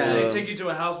how Yeah. cool. They take you to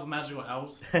a house with magical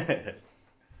elves.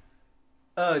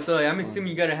 So I'm assuming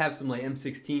you gotta have some like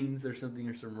M16s or something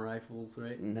or some rifles,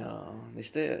 right? No, they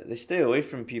stay away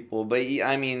from people. But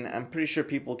I mean, I'm pretty sure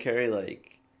people carry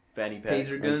like Fanny pack.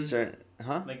 Taser like guns.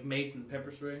 huh? Like mace and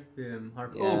pepper spray. Yeah, Yeah,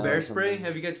 oh, bear or spray. something.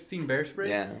 Have you guys seen bear spray?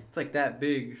 Yeah. It's like that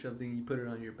big or something. You put it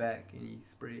on your back and you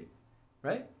spray it,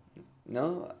 right?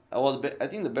 No. Well, I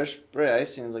think the bear spray I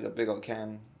seen is like a big old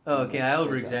can. Oh, okay. I Sprays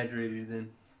over that. exaggerated then.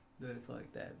 But it's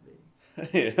like that big.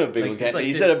 Yeah, a big Like, old it's can. like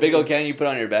You this said a big old big. can you put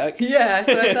on your back? Yeah, that's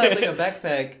what I thought. It was like a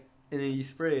backpack, and then you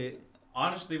spray it.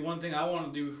 Honestly, one thing I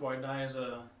want to do before I die is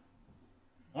I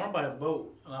want to buy a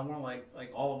boat, and I want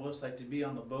like all of us like to be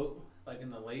on the boat, like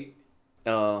in the lake.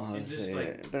 Oh, I It's was just, saying, like,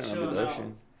 it better not be chilling the out.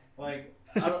 ocean. Like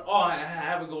I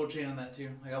have a gold chain on that too.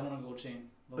 Like I want a gold chain.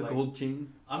 But, A like, gold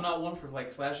chain. I'm not one for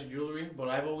like flashy jewelry, but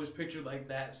I've always pictured like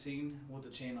that scene with the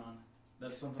chain on.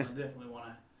 That's something I definitely want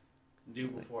to do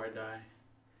before I die.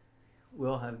 We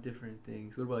all have different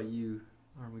things. What about you,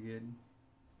 Armageddon?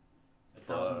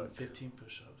 1,015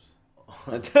 push-ups.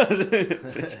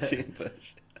 1,015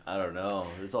 push. I don't know.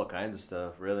 There's all kinds of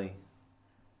stuff, really.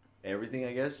 Everything,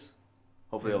 I guess.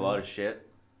 Hopefully, a lot of shit.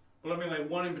 But I mean, like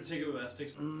one in particular that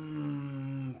sticks.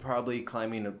 Probably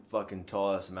climbing a fucking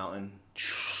tall ass mountain.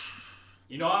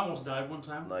 You know, I almost died one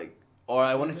time. Like, or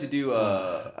I wanted to do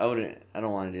I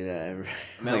don't want to do that ever.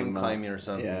 mountain Like, climbing or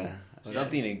something. Yeah.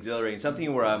 Something exhilarating.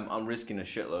 Something where I'm risking a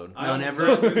shitload. I Mount almost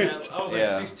Everest? died doing that. I was like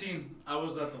Yeah. 16. I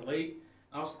was at the lake.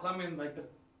 I was climbing like the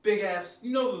big ass,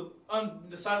 you know, on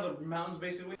the side of the mountains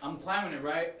basically. I'm climbing it,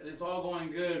 right? And it's all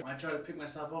going good. When I try to pick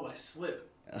myself up, I slip.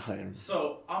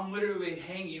 So I'm literally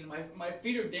hanging. My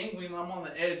feet are dangling. And I'm on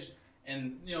the edge,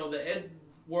 and you know the edge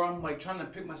where I'm like trying to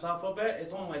pick myself up at.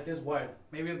 It's only like this wide,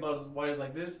 maybe about as wide as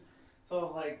like this. So I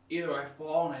was like, either I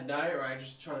fall and I die, or I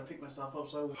just try to pick myself up.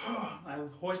 So I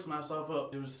hoist myself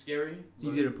up. It was scary. You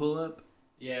but did a pull up,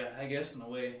 yeah, I guess in a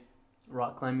way.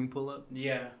 rock climbing pull up.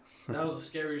 Yeah, that was the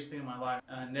scariest thing in my life,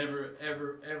 and I never,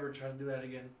 ever try to do that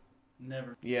again.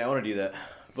 Never. Yeah, I want to do that,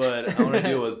 but I want to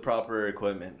do it with proper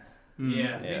equipment.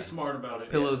 Yeah, Yeah. be smart about it.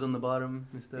 Pillows on the bottom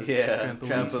and stuff. Yeah,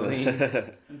 Trampoline.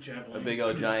 trampoline. And trampoline. A big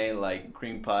old giant like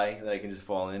cream pie that I can just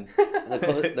fall in.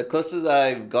 The closest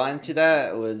I've gotten to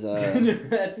that was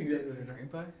That's exactly what Cream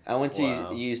pie? I went to Wow.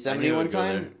 I Yosemite knew it one would go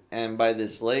time, there. and by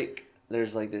this lake,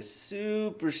 there's like this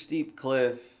super steep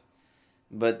cliff,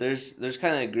 but there's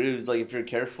kind of grooves. Like if you're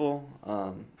careful,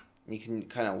 you can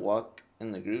kind of walk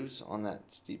in the grooves on that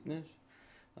steepness.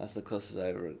 That's the closest I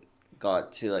ever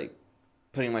got to like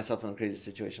putting myself in a crazy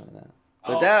situation like that.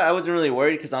 But that I wasn't really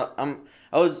worried because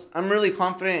I'm really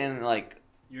confident in like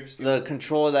the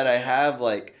control that I have.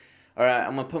 Like, all right,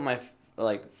 I'm gonna put my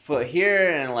like foot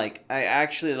here and like I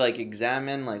actually like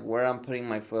examine like where I'm putting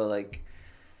my foot. Like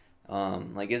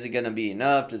is it gonna be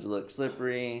enough? Does it look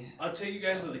slippery? I'll take you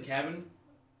guys to the cabin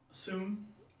soon.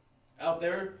 Out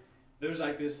there, there's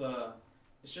like this.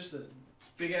 It's just this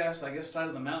big ass, I guess, side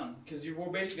of the mountain because we're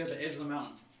basically at the edge of the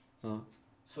mountain.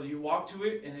 So you walk to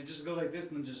it and it just goes like this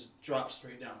and then just drops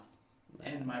straight down.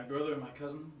 And my brother and my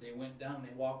cousin, they went down and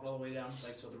they walked all the way down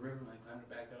like to the river and they climbed it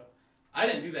back up. I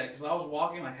didn't do that because I was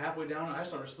walking like halfway down and I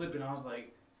started slipping. I was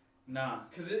like, nah,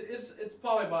 because it's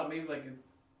probably about maybe like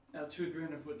a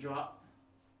 200-300 foot drop.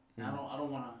 And I don't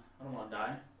want to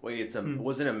die. Wait,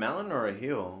 was it a mountain or a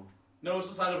hill? No, it's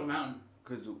the side of a mountain.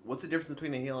 Because what's the difference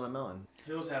between a hill and a mountain?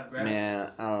 Hills have grass. Man,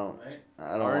 right?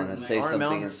 I don't want to say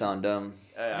something and sound dumb.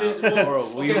 We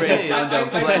already sound dumb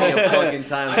plenty of fucking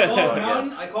times.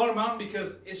 I call it a mountain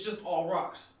because it's just all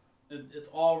rocks. It's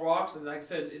all rocks, and like I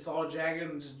said, it's all jagged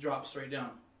and just drops straight down.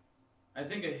 I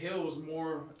think a hill is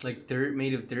more like dirt,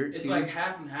 made of dirt. It's like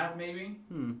half and half, maybe.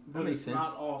 That makes sense.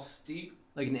 Not all steep.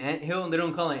 Like an ant hill, they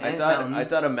don't call it ant mountain. I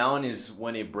thought a mountain is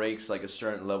when it breaks like a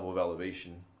certain level of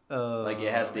elevation. Like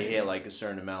it has to hit like a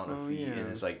certain amount of feet, and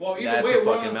it's like either way,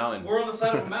 we're on the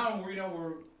side of a mountain where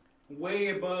we're way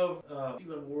above sea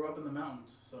level. We're up in the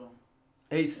mountains, so.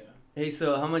 Hey,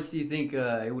 so how much do you think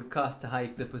it would cost to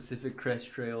hike the Pacific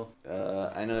Crest Trail?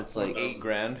 I know it's like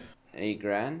 $8,000.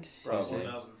 $8,000? Probably.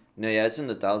 No, yeah, it's in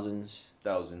the thousands.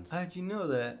 How'd you know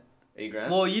that? $8,000?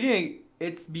 Well, you didn't.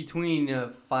 It's between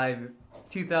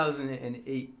 2,000 and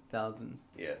 8,000.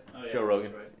 Yeah. Joe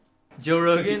Rogan. Right. Joe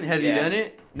Rogan, has he done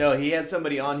it? No, he had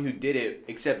somebody on who did it.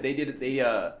 Except they did it.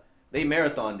 They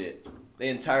marathoned it, the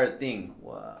entire thing.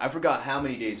 Wow. I forgot how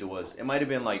many days it was. It might have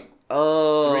been like.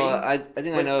 I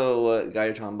think I know what guy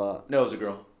you're talking about. No, it was a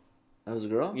girl. That was a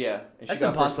girl? Yeah, and she That's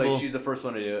got first impossible. place. She's the first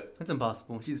one to do it. That's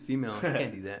impossible. She's a female. She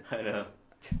can't do that. I know.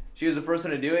 She was the first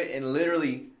one to do it, and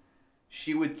literally,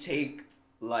 she would take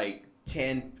like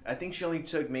 10. I think she only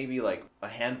took maybe like a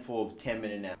handful of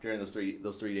 10-minute naps during those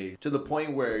three days. To the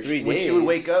point where when she would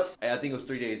wake up, I think it was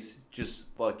 3 days, just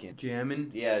fucking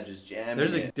jamming. Yeah, just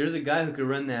jamming. There's a guy who could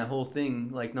run that whole thing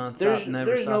like nonstop.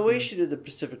 There's no way she did the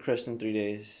Pacific Crest in 3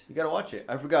 days. You gotta watch it.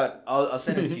 I forgot. I'll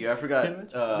send it to you. I forgot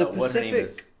the what her name is.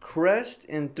 Pacific Crest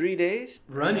in 3 days.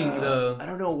 Running though. I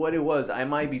don't know what it was. I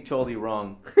might be totally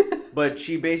wrong, but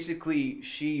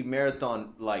she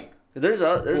marathon like. There's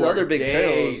other big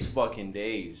trails. Fucking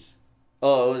days.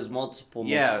 Oh, it was multiple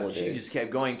days. She just kept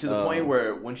going to the point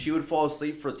where when she would fall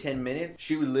asleep for 10 minutes,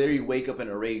 she would literally wake up in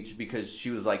a rage because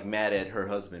she was like mad at her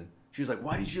husband. She was like,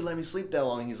 "Why did you let me sleep that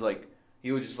long?" And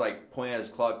he would just like point at his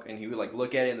clock and he would like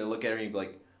look at it and then look at her and he'd be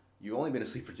like, "You've only been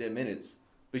asleep for 10 minutes."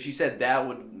 But she said that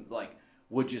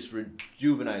would just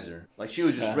rejuvenate her. Like she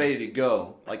was just ready to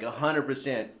go, like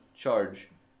 100% charge.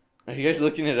 Are you guys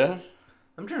looking it up?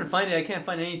 I'm trying to find it. I can't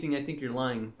find anything. I think you're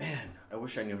lying. Man, I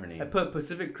wish I knew her name. I put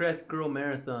Pacific Crest Girl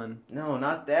Marathon. No,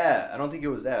 not that. I don't think it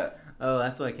was that. Oh,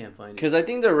 that's why I can't find it. Because I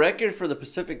think the record for the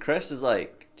Pacific Crest is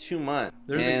like 2 months.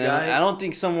 There's a guy. I don't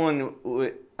think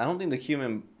the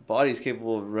human body is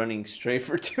capable of running straight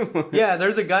for 2 months. Yeah,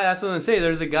 there's a guy. That's what I'm gonna say.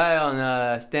 There's a guy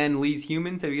on Stan Lee's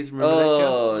Humans. Have you guys remember that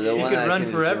show? The one he could run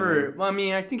forever. Well, I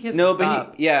mean, I think he has to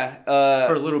stop.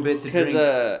 For a little bit to drink.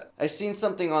 Because I seen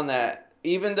something on that.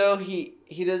 Even though he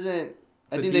doesn't.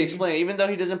 I think they explain it. Even though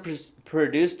he doesn't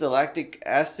produce the lactic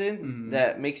acid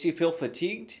that makes you feel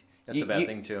fatigued. That's a bad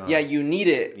thing too. Huh? Yeah, you need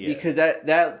it because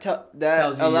that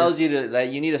allows you to that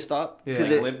you need to stop. Because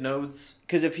lymph nodes.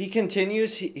 Because if he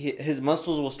continues, his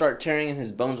muscles will start tearing and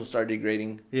his bones will start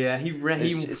degrading. Yeah,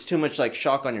 it's too much like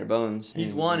shock on your bones.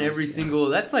 He's won every single.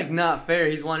 That's like not fair.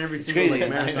 He's won every single like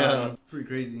marathon. Pretty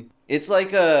crazy. It's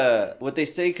like what they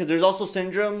say because there's also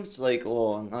syndromes like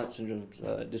not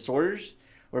syndromes disorders.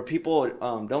 Where people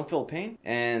don't feel pain,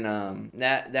 and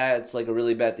that's like a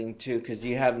really bad thing too, because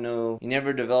you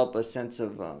never develop a sense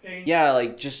of pain. Yeah,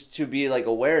 like just to be like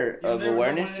aware of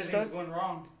awareness and stuff. Going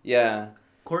wrong. Yeah.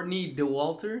 Courtney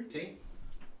DeWalter.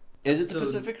 Is it the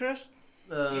Pacific Crest?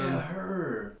 Yeah,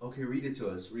 her. Okay, read it to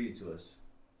us.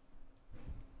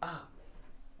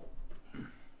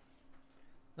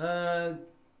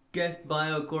 Guest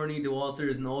bio: Courtney DeWalter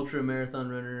is an ultra marathon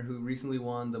runner who recently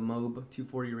won the MOB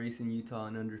 240 race in Utah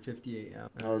in under 58 hours.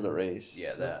 That was a race.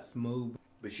 Yeah, that's MOB.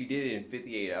 But she did it in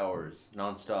 58 hours,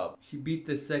 nonstop. She beat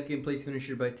the second place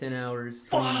finisher by 10 hours,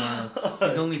 20 miles.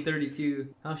 She's only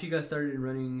 32. How she got started in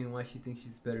running and why she thinks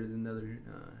she's better than the other.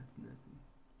 That's nothing.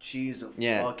 She's a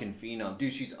Yeah. fucking phenom.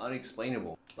 Dude, she's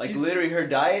unexplainable. Like, She's- literally, her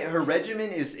diet, her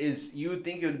regimen is you would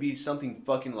think it would be something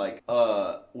fucking like,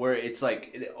 where it's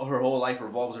like her whole life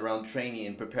revolves around training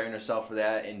and preparing herself for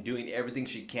that and doing everything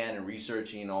she can and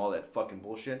researching and all that fucking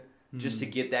bullshit just to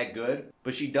get that good.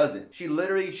 But she doesn't. She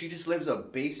just lives a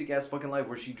basic ass fucking life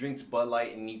where she drinks Bud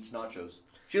Light and eats nachos.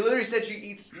 She literally said she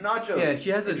eats nachos. Yeah, she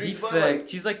has a and drinks Bud Light. defect.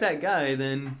 She's like that guy.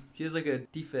 Then she has like a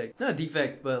defect, not a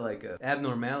defect, but like a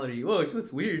abnormality. Whoa, she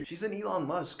looks weird. She's an Elon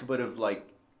Musk, but of like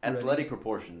athletic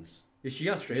proportions. Is she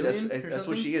Australian? That's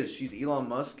what she is. She's Elon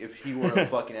Musk if he were a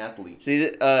fucking athlete. See,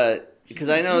 because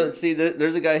I know. See,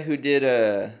 there's a guy who did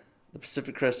the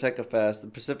Pacific Crest Hecka-Fast. The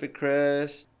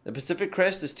Pacific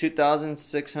Crest is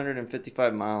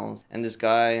 2,655 miles, and this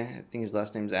guy, I think his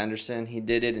last name's Anderson. He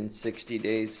did it in 60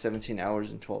 days, 17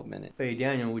 hours, and 12 minutes. Hey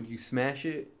Daniel, would you smash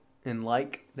it and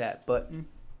like that button?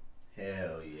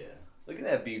 Hell yeah! Look at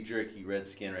that beef jerky red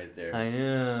skin right there. I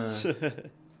know.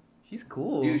 She's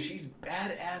cool. Dude, she's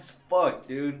bad as fuck,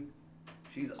 dude.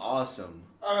 She's awesome.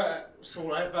 Alright, so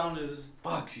what I found is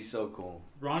Fuck, she's so cool.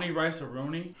 Ronnie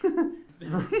Rice-A-Roni.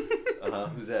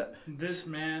 Who's that? This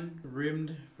man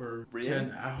rimmed for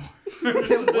Rimmed? 10 hours. What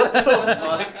the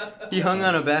fuck? He hung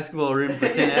on a basketball rim for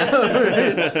 10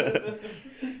 hours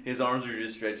His arms were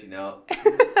just stretching out.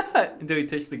 until he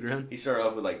touched the ground. He started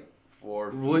off with like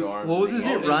 4 feet What arms. was his and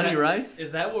name? then- Ronnie Rice?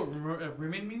 Is that what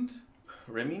rimming means?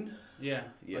 Rimming? Yeah.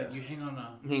 Yeah. Like you hang on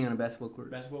a Hang on a basketball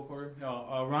court. basketball court.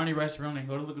 Ronnie Rice-A-Roni.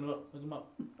 Go to look it up. Look him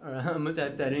up. Alright, I'm gonna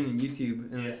type that in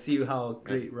YouTube and Yeah. see how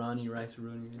great Ronnie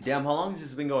Rice-A-Roni is. Damn, how long has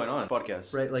this been going on?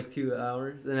 Podcast. Right, like 2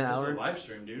 hours, an It's a hour. live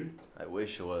stream, dude. I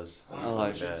wish it was. Honestly,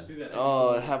 like we should that. just do that.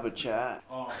 Oh, have a chat.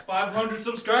 500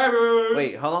 subscribers.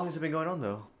 Wait, how long has it been going on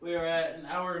though? We are at an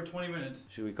hour and 20 minutes.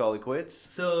 Should we call it quits?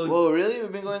 So, Whoa, really?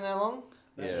 We've been going that long?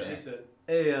 That's Yeah. what she said.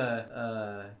 hey,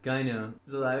 Gyno.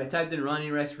 So I typed in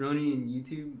Ronnie Rice-A-Roni in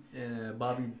YouTube and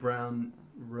Bobby Brown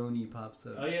Roni pops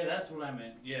up. Oh yeah, that's what I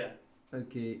meant. Yeah.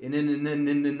 Okay, and then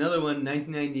another one,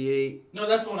 1998, No,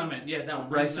 that's the one I meant. Yeah, that one.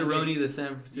 Rice-A-Roni, the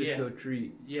San Francisco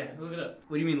treat. Yeah, look it up.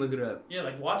 What do you mean, look it up? Yeah,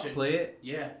 like watch it. Play it?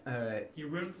 Yeah. Alright. He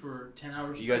rimmed for 10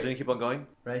 hours. You guys straight. gonna keep on going?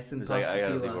 Rice and 'Cause pasta I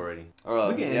gotta leave pilaf. already. Oh,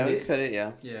 We can yeah, end we it. cut it,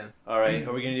 yeah. Yeah. Alright,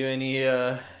 are we gonna do any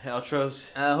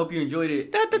outros? I hope you enjoyed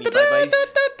it. Any bye-byes?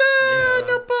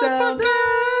 Sound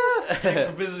Thanks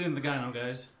for visiting the Gyno,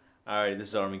 guys. Alright, this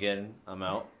is Armageddon. I'm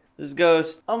out. This is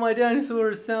Ghost. All my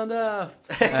dinosaurs sound off.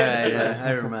 Alright,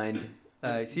 never mind.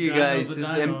 Alright, see you Gyno guys. the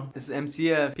This Dino. is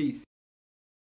MCF. Peace.